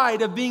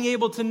side of being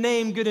able to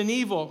name good and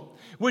evil,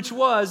 which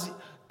was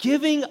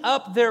giving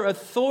up their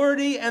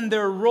authority and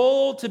their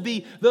role to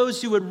be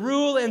those who would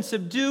rule and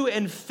subdue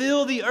and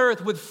fill the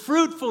earth with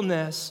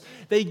fruitfulness.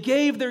 They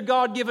gave their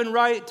God-given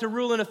right to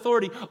rule and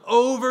authority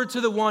over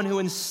to the one who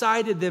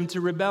incited them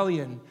to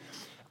rebellion.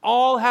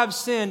 All have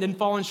sinned and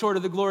fallen short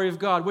of the glory of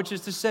God, which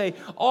is to say,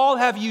 all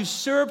have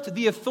usurped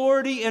the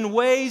authority and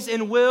ways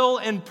and will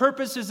and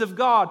purposes of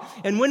God.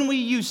 And when we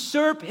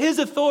usurp his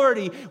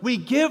authority, we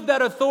give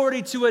that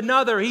authority to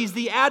another. He's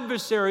the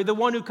adversary, the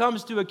one who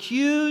comes to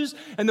accuse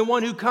and the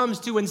one who comes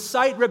to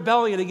incite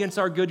rebellion against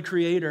our good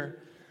Creator.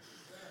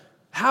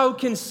 How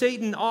can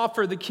Satan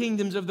offer the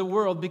kingdoms of the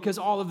world? Because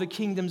all of the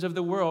kingdoms of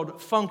the world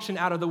function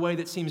out of the way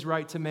that seems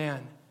right to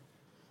man.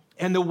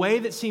 And the way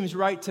that seems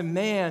right to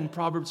man,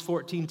 Proverbs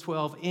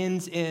 14:12,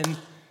 ends in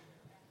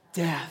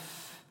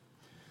death.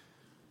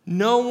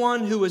 No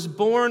one who is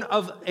born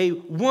of a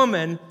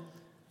woman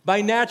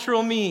by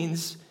natural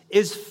means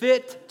is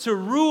fit to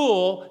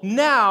rule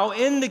now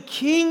in the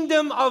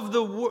kingdoms of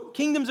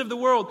the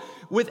world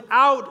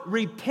without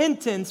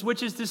repentance,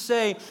 which is to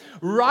say,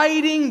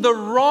 righting the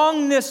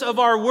wrongness of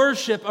our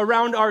worship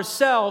around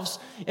ourselves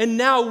and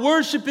now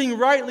worshiping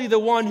rightly the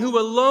one who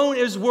alone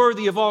is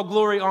worthy of all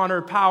glory,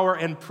 honor, power,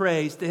 and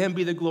praise. To him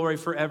be the glory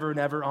forever and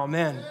ever.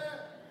 Amen.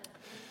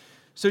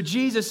 So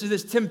Jesus,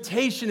 this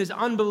temptation is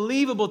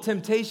unbelievable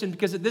temptation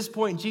because at this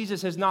point,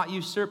 Jesus has not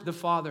usurped the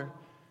Father.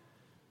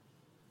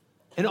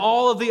 And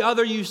all of the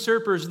other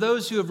usurpers,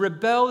 those who have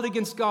rebelled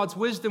against God's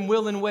wisdom,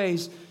 will, and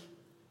ways,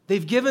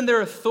 they've given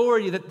their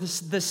authority that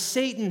the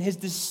Satan, his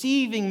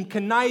deceiving,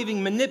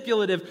 conniving,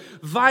 manipulative,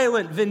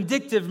 violent,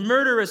 vindictive,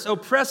 murderous,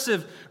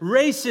 oppressive,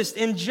 racist,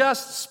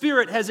 unjust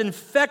spirit has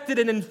infected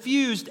and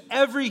infused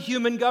every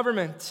human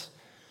government.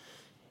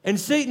 And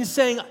Satan's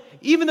saying,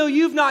 even though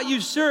you've not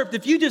usurped,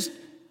 if you just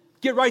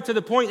get right to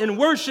the point and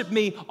worship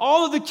me,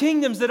 all of the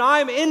kingdoms that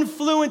I'm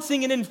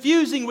influencing and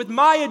infusing with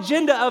my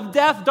agenda of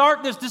death,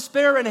 darkness,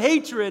 despair, and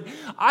hatred,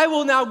 I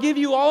will now give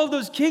you all of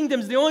those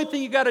kingdoms. The only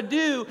thing you got to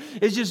do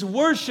is just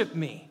worship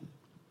me.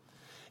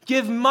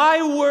 Give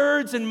my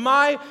words and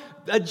my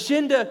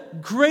agenda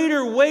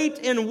greater weight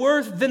and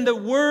worth than the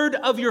word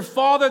of your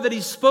Father that he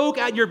spoke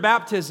at your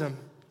baptism.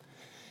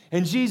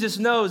 And Jesus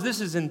knows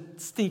this is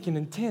stinking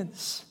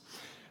intense.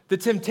 The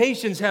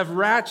temptations have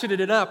ratcheted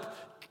it up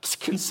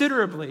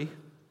considerably.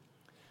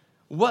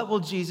 What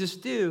will Jesus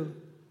do?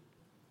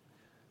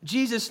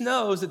 Jesus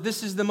knows that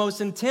this is the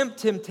most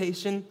intense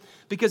temptation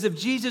because if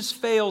Jesus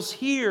fails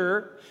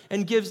here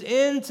and gives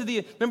in to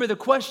remember the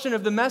question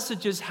of the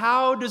message is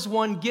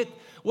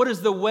what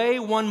is the way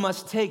one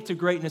must take to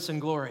greatness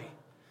and glory?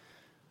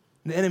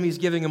 The enemy's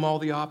giving him all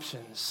the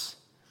options.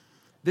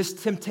 This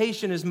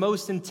temptation is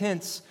most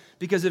intense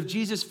because if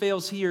Jesus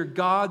fails here,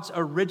 God's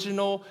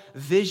original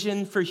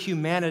vision for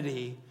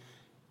humanity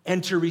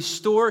and to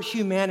restore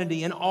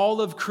humanity and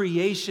all of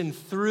creation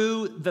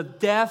through the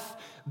death,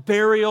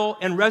 burial,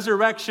 and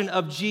resurrection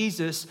of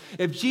Jesus,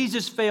 if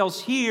Jesus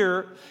fails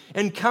here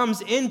and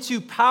comes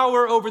into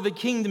power over the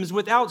kingdoms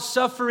without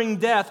suffering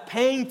death,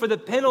 paying for the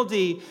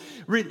penalty,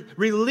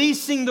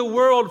 releasing the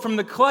world from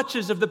the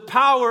clutches of the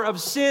power of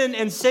sin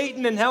and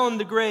Satan and hell and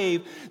the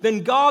grave,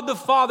 then God the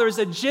Father's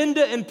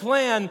agenda and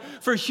plan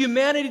for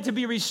humanity to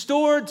be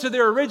restored to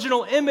their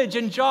original image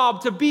and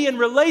job, to be in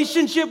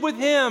relationship with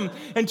Him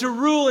and to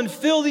rule and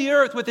fill the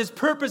earth with His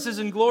purposes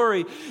and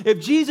glory. If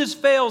Jesus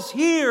fails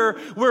here,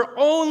 we're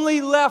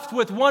only left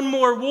with one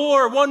more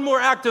war, one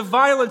more act of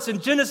violence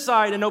and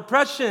genocide and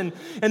oppression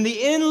and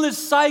the endless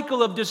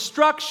cycle of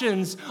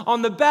destructions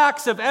on the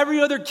backs of every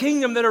other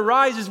kingdom that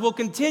arises will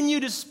continue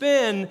to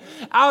spin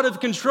out of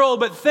control.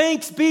 But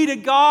thanks be to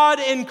God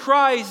in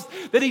Christ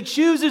that He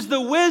chooses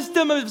the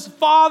wisdom of His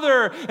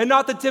Father and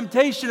not the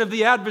temptation of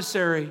the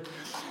adversary.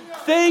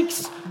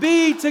 Thanks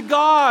be to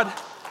God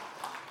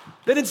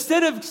that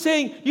instead of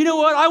saying, you know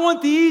what, I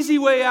want the easy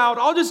way out,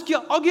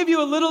 I'll give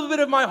you a little bit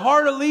of my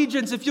heart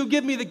allegiance if you'll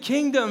give me the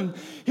kingdom.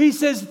 He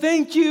says,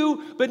 thank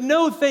you, but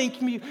no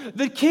thank me.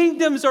 The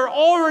kingdoms are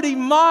already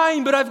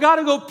mine, but I've got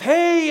to go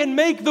pay and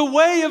make the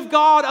way of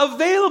God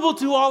available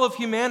to all of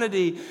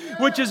humanity,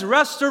 which is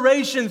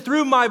restoration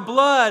through my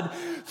blood,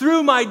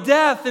 through my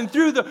death, and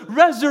through the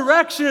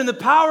resurrection and the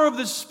power of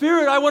the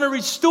Spirit. I want to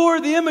restore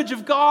the image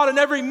of God in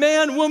every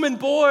man, woman,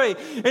 boy,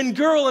 and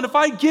girl. And if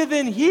I give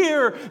in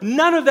here,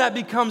 none of that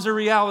becomes a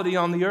reality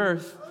on the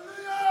earth.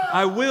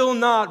 I will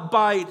not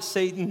bite,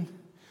 Satan.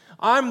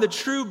 I'm the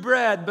true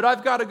bread, but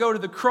I've got to go to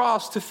the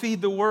cross to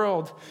feed the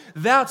world.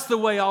 That's the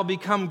way I'll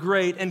become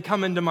great and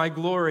come into my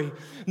glory.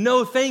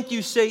 No, thank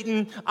you,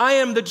 Satan. I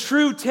am the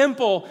true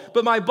temple,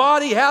 but my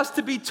body has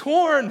to be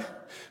torn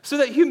so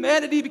that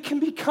humanity can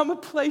become a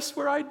place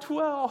where I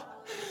dwell.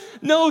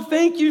 No,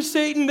 thank you,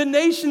 Satan. The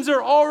nations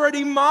are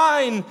already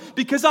mine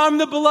because I'm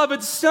the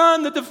beloved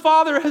Son that the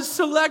Father has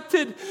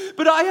selected.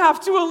 But I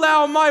have to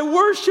allow my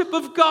worship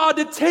of God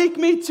to take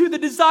me to the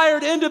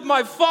desired end of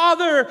my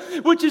Father,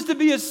 which is to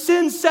be a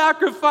sin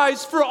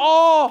sacrifice for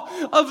all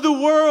of the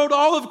world,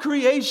 all of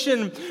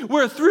creation,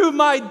 where through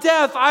my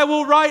death I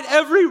will right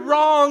every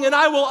wrong and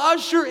I will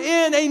usher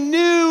in a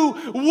new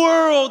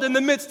world in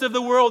the midst of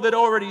the world that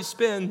already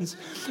spins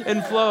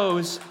and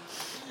flows.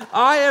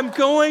 I am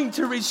going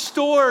to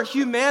restore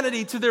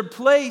humanity to their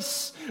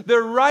place,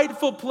 their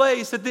rightful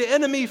place that the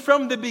enemy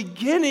from the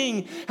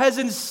beginning has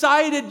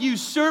incited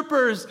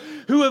usurpers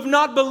who have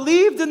not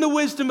believed in the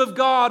wisdom of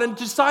God and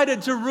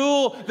decided to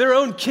rule their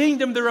own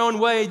kingdom their own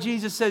way.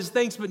 Jesus says,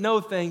 thanks but no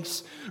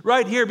thanks.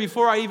 Right here,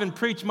 before I even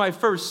preach my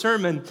first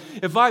sermon,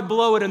 if I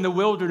blow it in the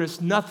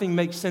wilderness, nothing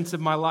makes sense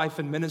of my life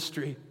and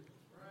ministry.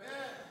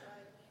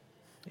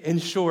 In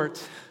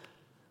short,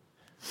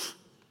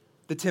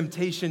 the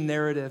temptation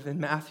narrative in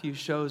Matthew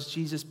shows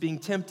Jesus being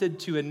tempted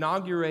to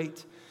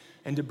inaugurate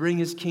and to bring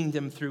his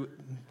kingdom through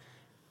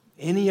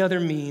any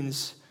other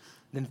means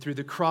than through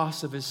the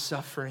cross of his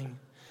suffering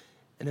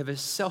and of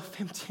his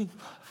self-emptying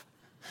love.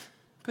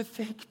 But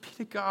thanks be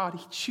to God,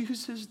 he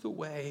chooses the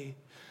way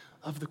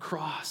of the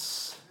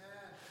cross.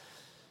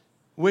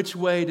 Which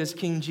way does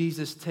King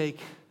Jesus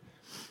take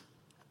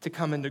to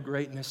come into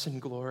greatness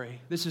and glory?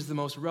 This is the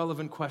most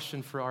relevant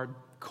question for our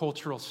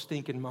cultural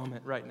stinking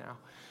moment right now.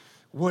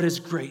 What is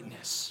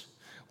greatness?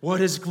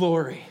 What is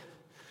glory?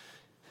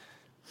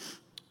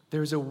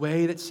 There's a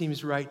way that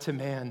seems right to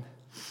man.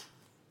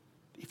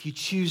 If you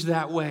choose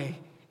that way,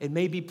 it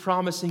may be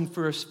promising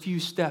for a few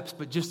steps,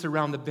 but just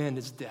around the bend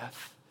is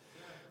death.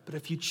 But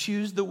if you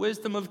choose the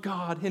wisdom of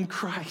God in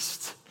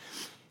Christ,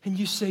 and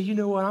you say, you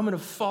know what, I'm going to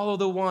follow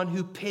the one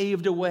who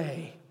paved a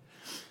way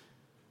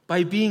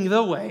by being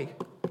the way,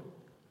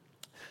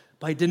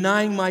 by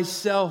denying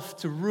myself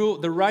to rule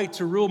the right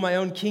to rule my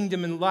own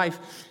kingdom and life.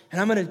 And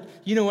I'm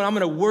going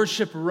to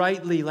worship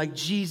rightly like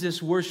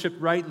Jesus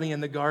worshiped rightly in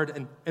the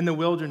garden, in the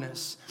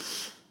wilderness.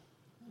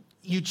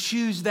 You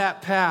choose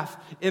that path.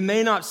 It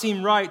may not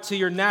seem right to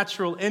your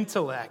natural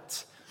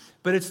intellect,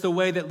 but it's the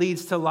way that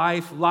leads to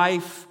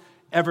life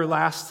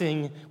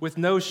everlasting with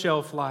no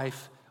shelf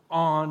life,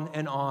 on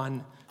and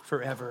on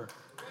forever.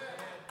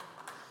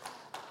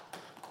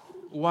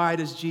 Why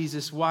is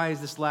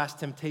this last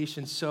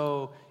temptation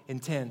so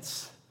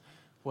intense?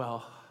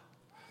 Well,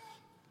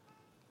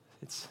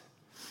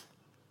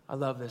 I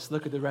love this.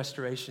 Look at the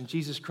restoration.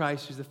 Jesus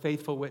Christ, who's the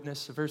faithful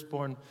witness, the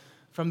firstborn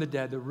from the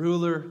dead, the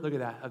ruler, look at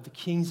that, of the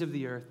kings of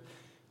the earth,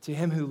 to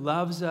him who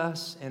loves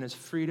us and has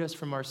freed us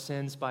from our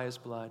sins by his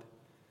blood.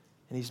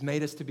 And he's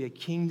made us to be a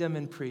kingdom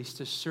and priests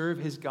to serve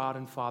his God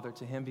and Father.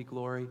 To him be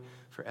glory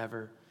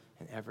forever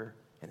and ever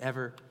and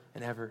ever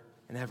and ever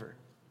and ever.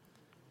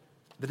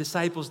 The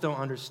disciples don't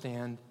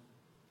understand.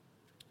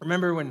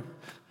 Remember when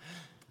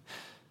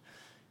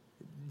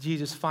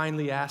Jesus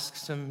finally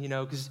asks them,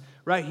 because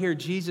right here,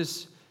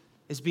 Jesus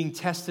is being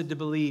tested to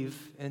believe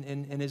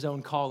in his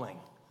own calling.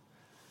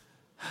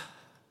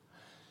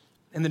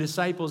 And the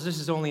disciples, this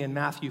is only in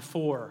Matthew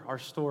 4, our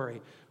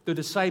story. The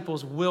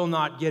disciples will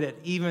not get it,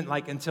 even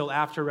until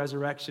after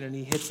resurrection, and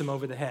he hits them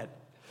over the head.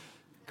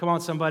 Come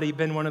on, somebody,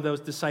 been one of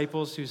those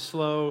disciples who's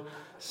slow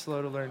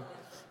to learn.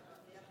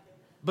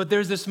 But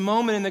there's this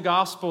moment in the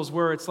Gospels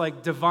where it's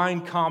like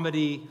divine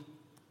comedy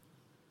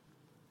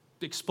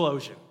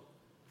explosion,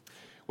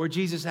 where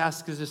Jesus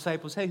asks his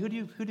disciples, hey, who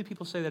do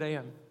people say that I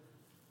am?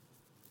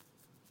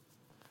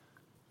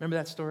 Remember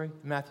that story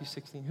in Matthew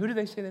 16? Who do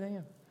they say that I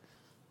am?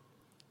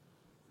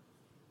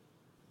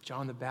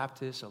 John the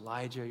Baptist,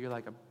 Elijah, you're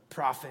like a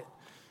prophet.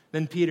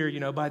 Then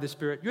Peter, by the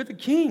Spirit, you're the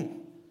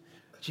king.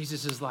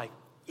 Jesus is like,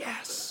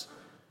 yes,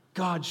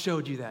 God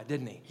showed you that,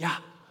 didn't he? Yeah.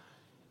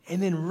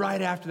 And then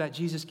right after that,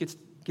 Jesus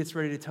gets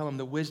ready to tell him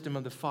the wisdom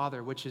of the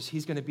Father, which is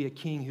he's going to be a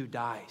king who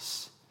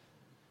dies.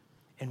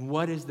 And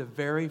what is the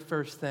very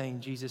first thing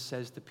Jesus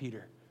says to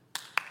Peter?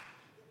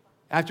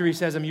 After he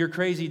says, you're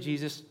crazy,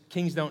 Jesus.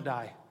 Kings don't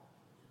die.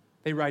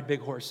 They ride big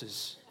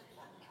horses.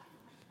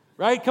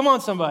 Right? Come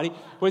on, somebody.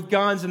 With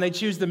guns, and they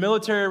choose the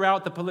military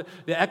route,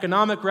 the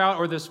economic route,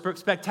 or the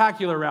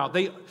spectacular route.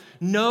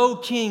 No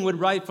king would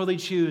rightfully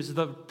choose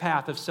the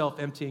path of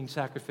self-emptying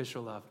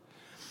sacrificial love.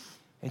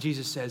 And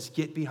Jesus says,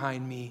 get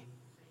behind me.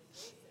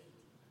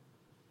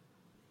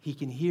 He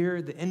can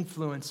hear the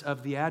influence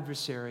of the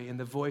adversary in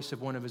the voice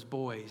of one of his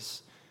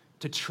boys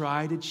to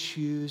try to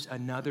choose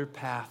another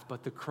path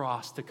but the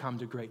cross to come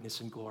to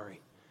greatness and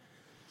glory.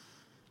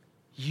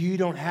 You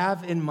don't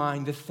have in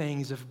mind the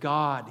things of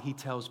God, he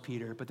tells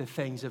Peter, but the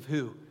things of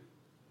who?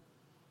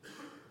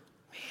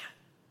 Man,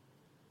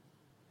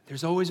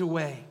 there's always a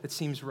way that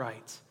seems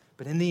right.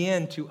 But in the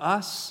end, to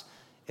us,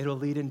 it'll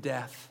lead in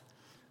death.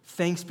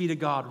 Thanks be to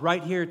God.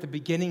 Right here at the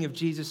beginning of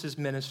Jesus'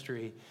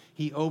 ministry,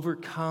 he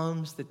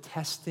overcomes the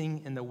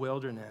testing in the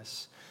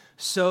wilderness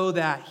so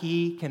that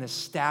he can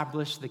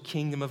establish the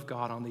kingdom of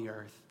God on the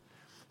earth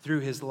through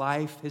his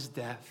life, his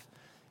death,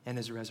 and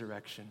his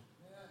resurrection.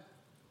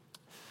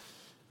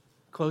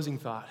 Closing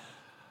thought.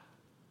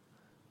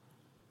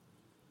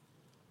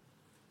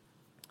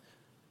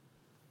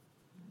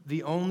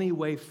 The only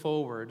way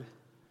forward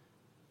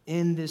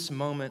in this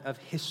moment of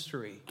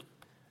history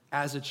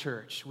as a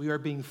church, we are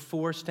being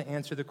forced to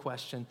answer the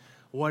question,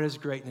 what does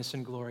greatness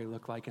and glory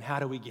look like, and how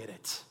do we get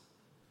it?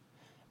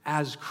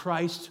 As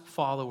Christ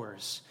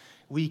followers,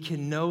 we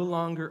can no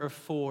longer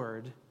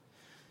afford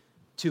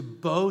to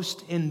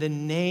boast in the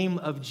name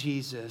of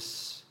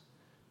Jesus,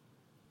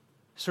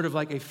 sort of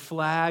like a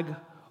flag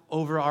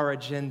over our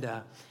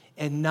agenda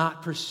and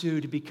not pursue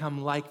to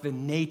become like the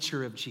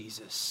nature of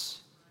Jesus.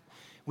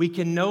 We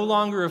can no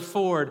longer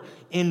afford,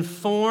 in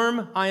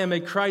form, I am a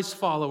Christ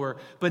follower,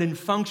 but in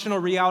functional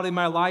reality of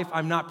my life,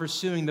 I'm not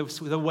pursuing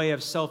the way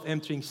of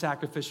self-emptying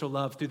sacrificial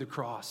love through the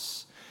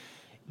cross.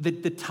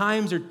 The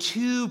times are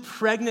too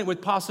pregnant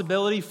with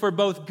possibility for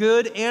both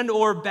good and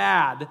or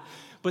bad.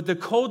 But the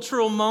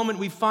cultural moment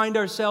we find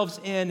ourselves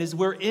in is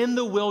we're in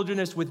the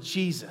wilderness with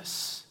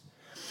Jesus.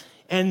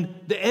 And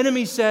the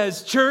enemy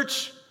says,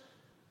 church,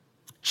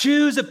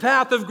 choose a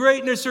path of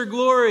greatness or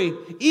glory,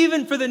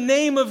 even for the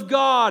name of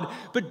God.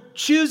 But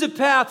choose a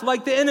path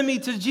like the enemy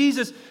to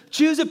Jesus.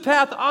 Choose a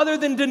path other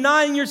than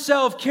denying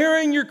yourself,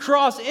 carrying your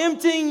cross,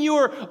 emptying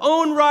your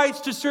own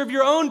rights to serve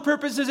your own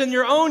purposes in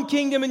your own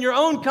kingdom and your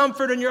own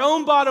comfort and your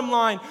own bottom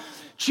line.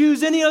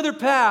 Choose any other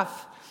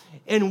path.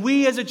 And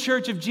we as a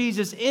church of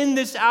Jesus in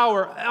this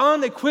hour,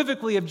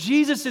 unequivocally, if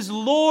Jesus is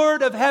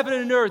Lord of heaven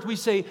and earth, we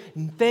say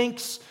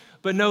thanks,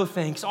 but no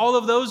thanks. All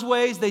of those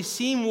ways, they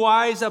seem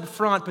wise up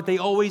front, but they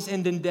always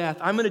end in death.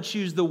 I'm going to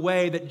choose the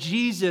way that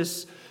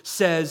Jesus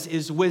says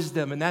is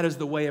wisdom, and that is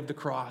the way of the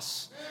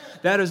cross.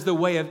 That is the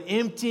way of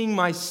emptying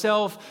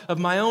myself of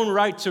my own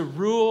right to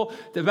rule,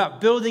 about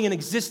building an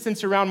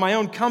existence around my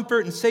own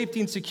comfort and safety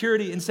and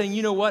security, and saying,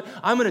 you know what?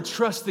 I'm going to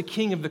trust the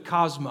King of the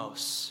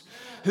cosmos,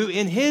 who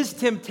in his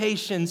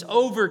temptations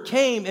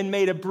overcame and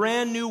made a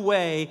brand new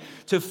way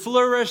to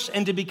flourish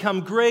and to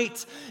become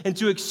great and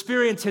to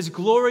experience his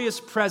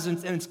glorious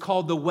presence, and it's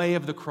called the way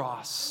of the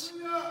cross.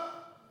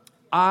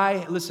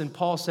 Listen,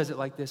 Paul says it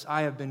like this,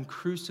 I have been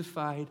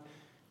crucified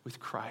with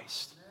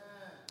Christ.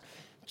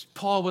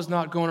 Paul was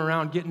not going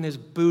around getting his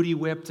booty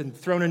whipped and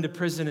thrown into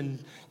prison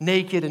and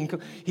naked.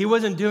 And he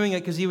wasn't doing it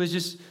because he was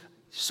just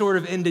sort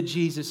of into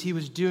Jesus. He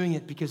was doing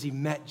it because he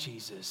met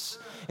Jesus.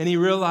 And he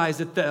realized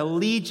that the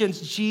allegiance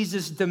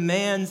Jesus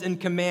demands and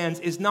commands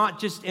is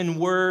not just in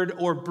word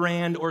or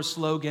brand or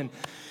slogan,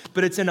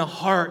 but it's in a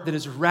heart that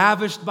is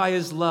ravished by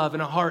his love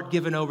and a heart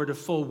given over to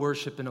full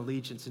worship and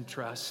allegiance and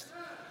trust.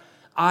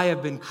 I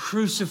have been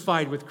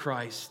crucified with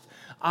Christ.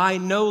 I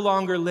no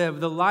longer live.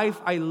 The life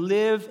I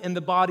live in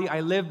the body, I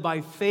live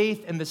by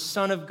faith in the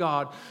Son of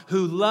God,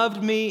 who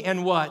loved me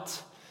and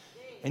what?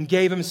 And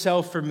gave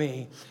himself for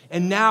me.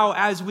 And now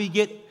as we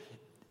get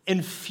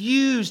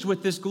infused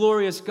with this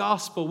glorious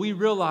gospel, we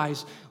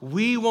realize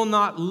we will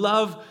not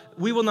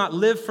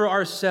live for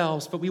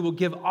ourselves, but we will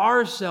give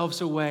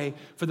ourselves away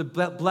for the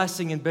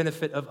blessing and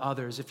benefit of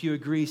others. If you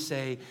agree,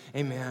 say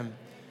amen.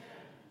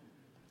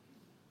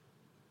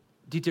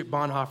 Dietrich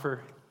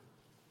Bonhoeffer,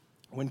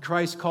 when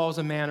Christ calls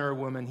a man or a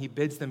woman, he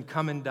bids them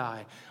come and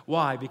die.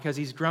 Why? Because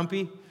he's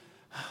grumpy?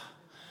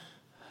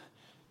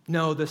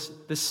 No, the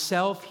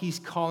self he's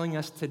calling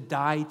us to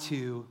die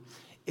to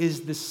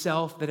is the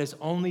self that has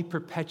only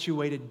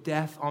perpetuated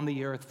death on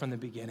the earth from the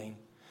beginning.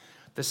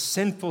 The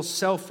sinful,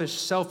 selfish,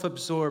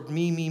 self-absorbed,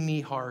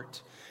 me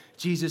heart.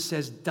 Jesus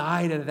says,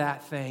 die to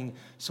that thing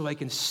so I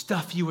can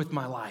stuff you with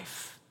my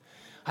life.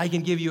 I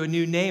can give you a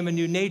new name, a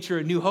new nature,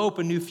 a new hope,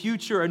 a new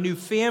future, a new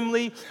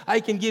family.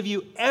 I can give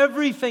you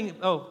everything.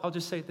 Oh, I'll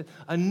just say it.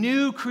 A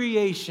new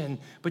creation,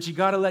 but you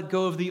got to let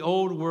go of the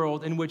old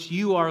world in which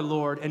you are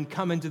Lord and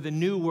come into the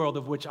new world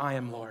of which I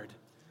am Lord.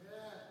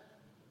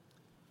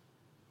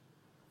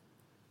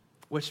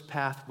 Which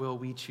path will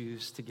we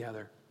choose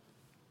together?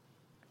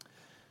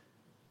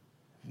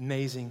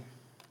 Amazing.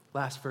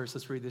 Last verse,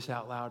 let's read this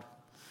out loud.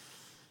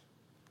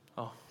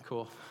 Oh,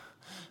 cool.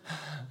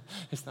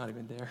 It's not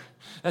even there.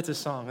 That's a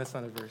song, that's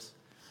not a verse.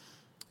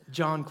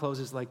 John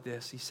closes like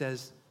this. He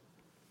says,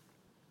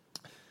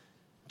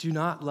 do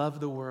not love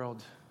the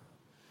world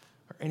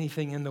or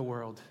anything in the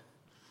world.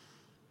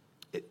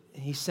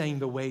 He's saying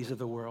the ways of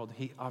the world.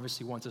 He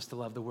obviously wants us to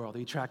love the world. Are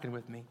you tracking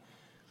with me?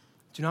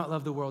 Do not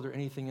love the world or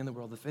anything in the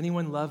world. If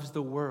anyone loves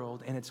the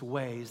world and its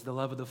ways, the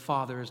love of the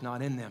Father is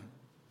not in them.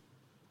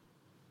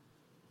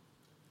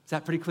 Is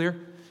that pretty clear?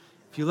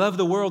 If you love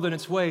the world and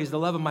its ways, the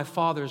love of my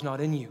Father is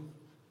not in you.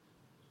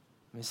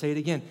 Let me say it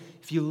again.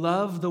 If you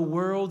love the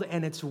world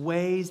and its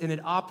ways and it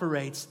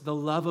operates, the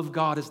love of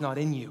God is not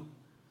in you.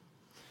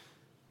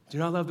 Do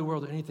not love the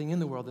world or anything in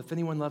the world. If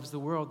anyone loves the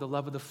world, the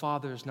love of the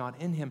Father is not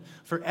in him.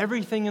 For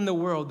everything in the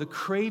world, the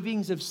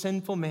cravings of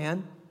sinful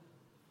man,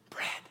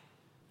 bread.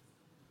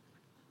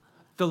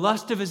 The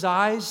lust of his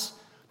eyes,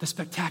 the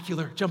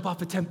spectacular, jump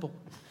off a temple.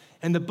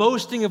 And the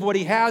boasting of what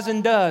he has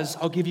and does,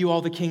 I'll give you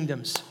all the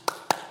kingdoms.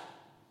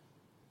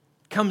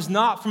 Comes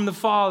not from the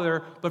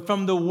Father, but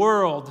from the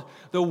world.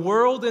 The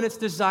world and its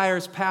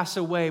desires pass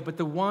away, but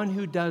the one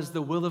who does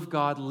the will of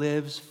God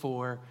lives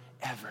forever.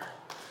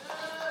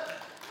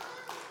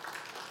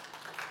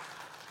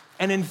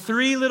 And in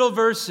 3 little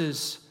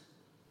verses,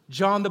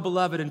 John the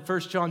Beloved in 1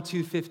 John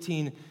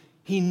 2:15,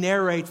 he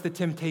narrates the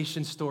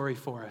temptation story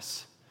for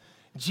us.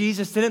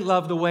 Jesus didn't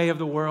love the way of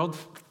the world.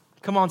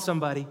 Come on,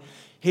 somebody.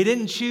 He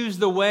didn't choose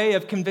the way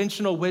of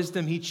conventional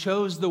wisdom. He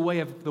chose the way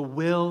of the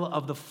will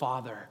of the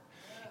Father.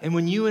 And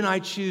when you and I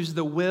choose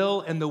the will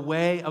and the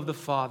way of the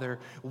Father,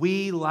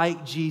 we,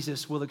 like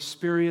Jesus, will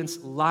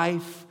experience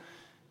life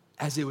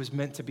as it was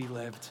meant to be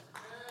lived.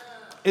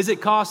 Is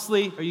it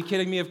costly? Are you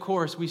kidding me? Of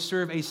course. We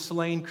serve a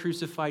slain,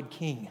 crucified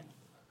king.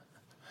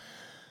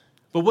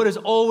 But what is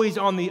always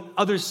on the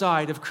other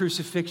side of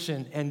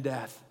crucifixion and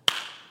death?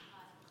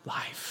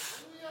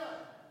 Life.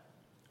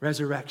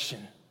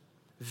 Resurrection.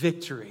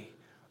 Victory.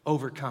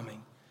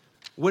 Overcoming.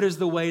 What is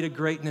the way to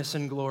greatness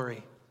and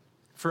glory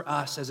for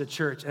us as a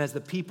church and as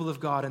the people of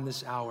God in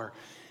this hour?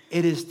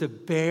 It is to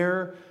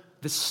bear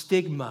the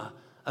stigma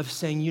of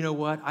saying, you know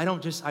what? I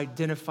don't just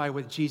identify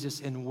with Jesus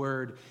in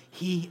word.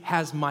 He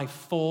has my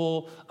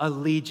full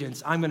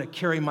allegiance. I'm going to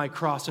carry my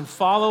cross and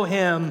follow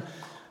him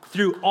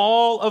through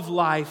all of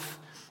life.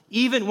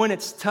 Even when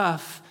it's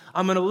tough,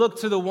 I'm going to look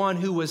to the one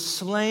who was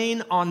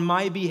slain on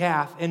my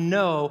behalf and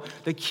know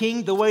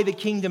the way the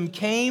kingdom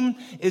came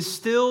is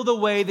still the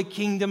way the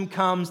kingdom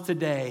comes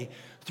today.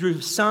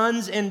 Through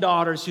sons and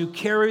daughters who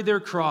carry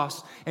their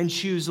cross and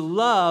choose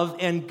love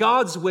and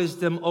God's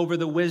wisdom over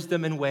the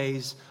wisdom and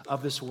ways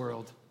of this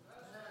world.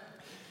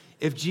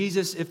 If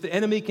the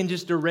enemy can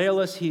just derail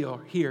us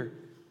here,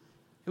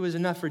 it was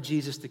enough for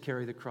Jesus to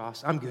carry the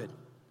cross. I'm good.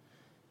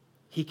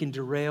 He can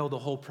derail the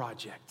whole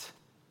project.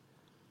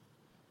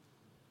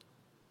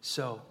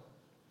 So,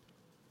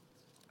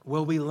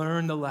 will we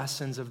learn the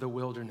lessons of the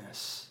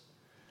wilderness?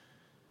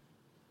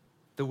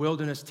 The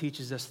wilderness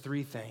teaches us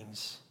three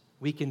things.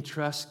 We can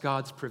trust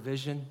God's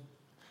provision.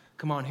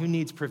 Come on, who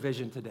needs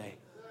provision today?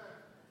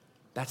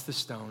 That's the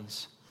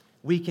stones.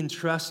 We can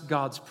trust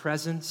God's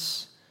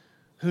presence.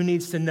 Who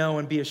needs to know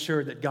and be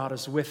assured that God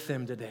is with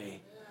them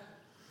today?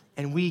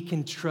 And we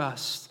can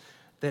trust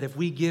that if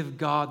we give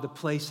God the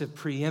place of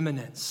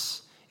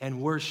preeminence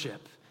and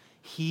worship,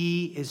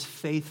 he is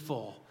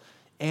faithful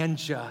and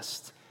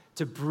just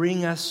to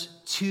bring us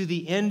to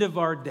the end of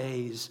our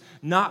days,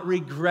 not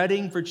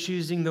regretting for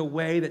choosing the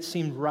way that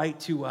seemed right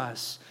to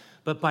us,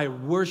 but by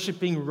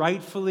worshiping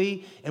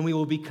rightfully, and we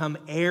will become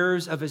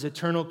heirs of his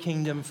eternal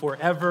kingdom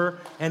forever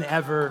and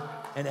ever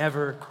and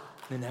ever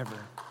and ever.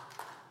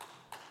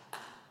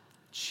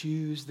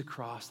 Choose the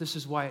cross. This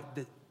is why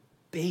the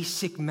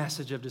basic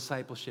message of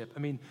discipleship. I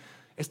mean,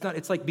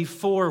 it's like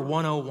before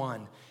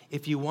 101.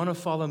 If you want to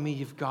follow me,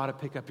 you've got to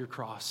pick up your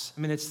cross.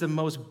 I mean, it's the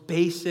most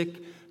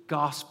basic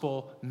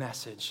gospel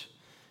message.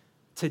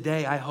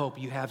 Today, I hope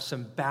you have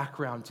some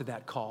background to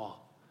that call.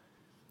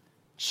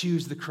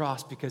 Choose the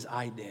cross because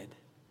I did.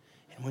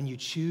 And when you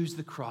choose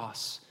the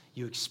cross,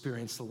 you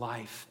experience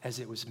life as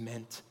it was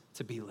meant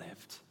to be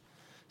lived.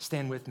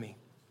 Stand with me.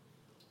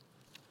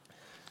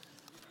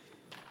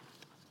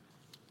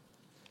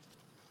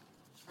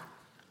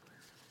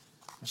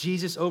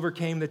 Jesus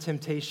overcame the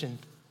temptation,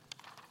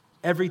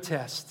 every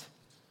test,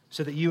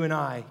 so that you and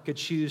I could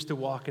choose to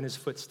walk in his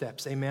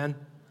footsteps. Amen?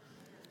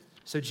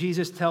 So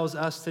Jesus tells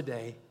us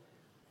today,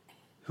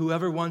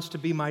 whoever wants to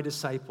be my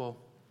disciple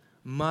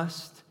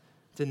must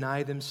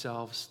deny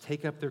themselves,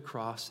 take up their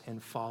cross,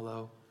 and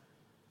follow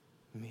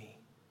me.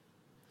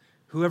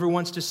 Whoever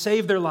wants to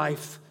save their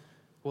life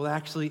will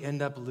actually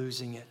end up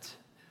losing it.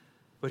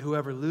 But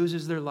whoever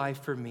loses their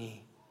life for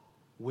me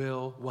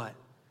will what?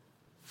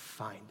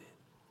 Find it.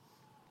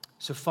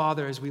 So,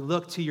 Father, as we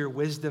look to your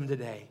wisdom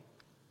today,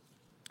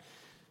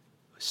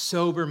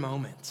 sober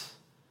moment,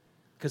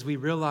 because we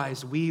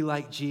realize we,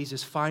 like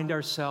Jesus, find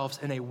ourselves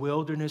in a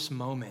wilderness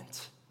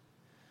moment.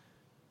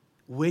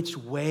 Which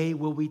way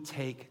will we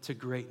take to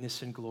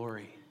greatness and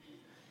glory?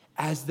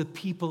 As the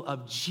people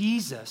of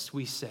Jesus,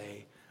 we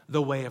say,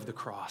 the way of the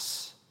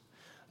cross.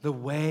 The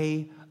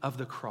way of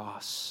the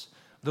cross.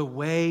 The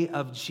way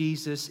of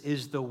Jesus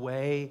is the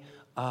way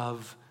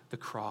of the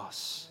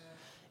cross.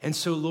 And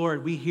so,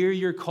 Lord, we hear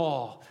your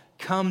call.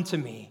 Come to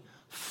me,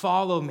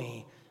 follow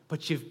me,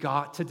 but you've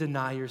got to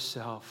deny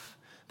yourself.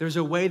 There's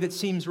a way that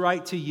seems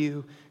right to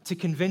you, to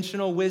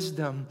conventional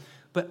wisdom,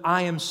 but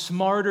I am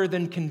smarter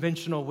than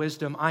conventional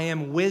wisdom. I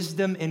am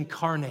wisdom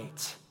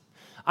incarnate.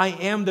 I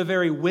am the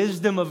very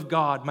wisdom of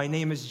God. My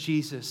name is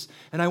Jesus,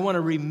 and I want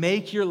to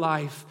remake your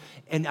life,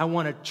 and I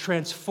want to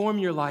transform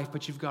your life,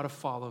 but you've got to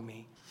follow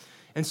me.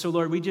 And so,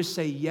 Lord, we just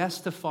say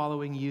yes to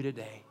following you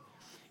today.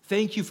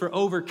 Thank you for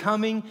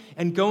overcoming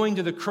and going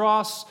to the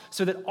cross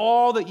so that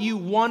all that you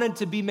wanted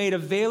to be made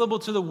available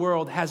to the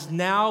world has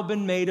now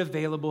been made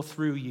available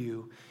through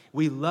you.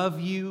 We love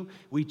you,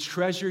 we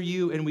treasure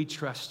you, and we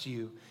trust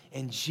you.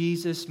 In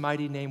Jesus'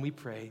 mighty name we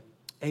pray.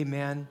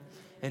 Amen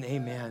and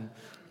amen.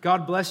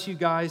 God bless you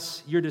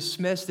guys. You're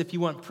dismissed. If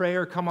you want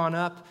prayer, come on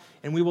up,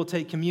 and we will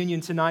take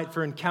communion tonight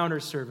for encounter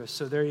service.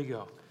 So there you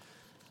go.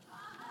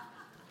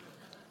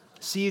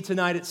 See you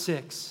tonight at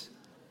 6.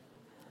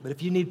 But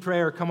if you need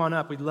prayer, come on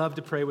up. We'd love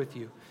to pray with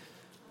you.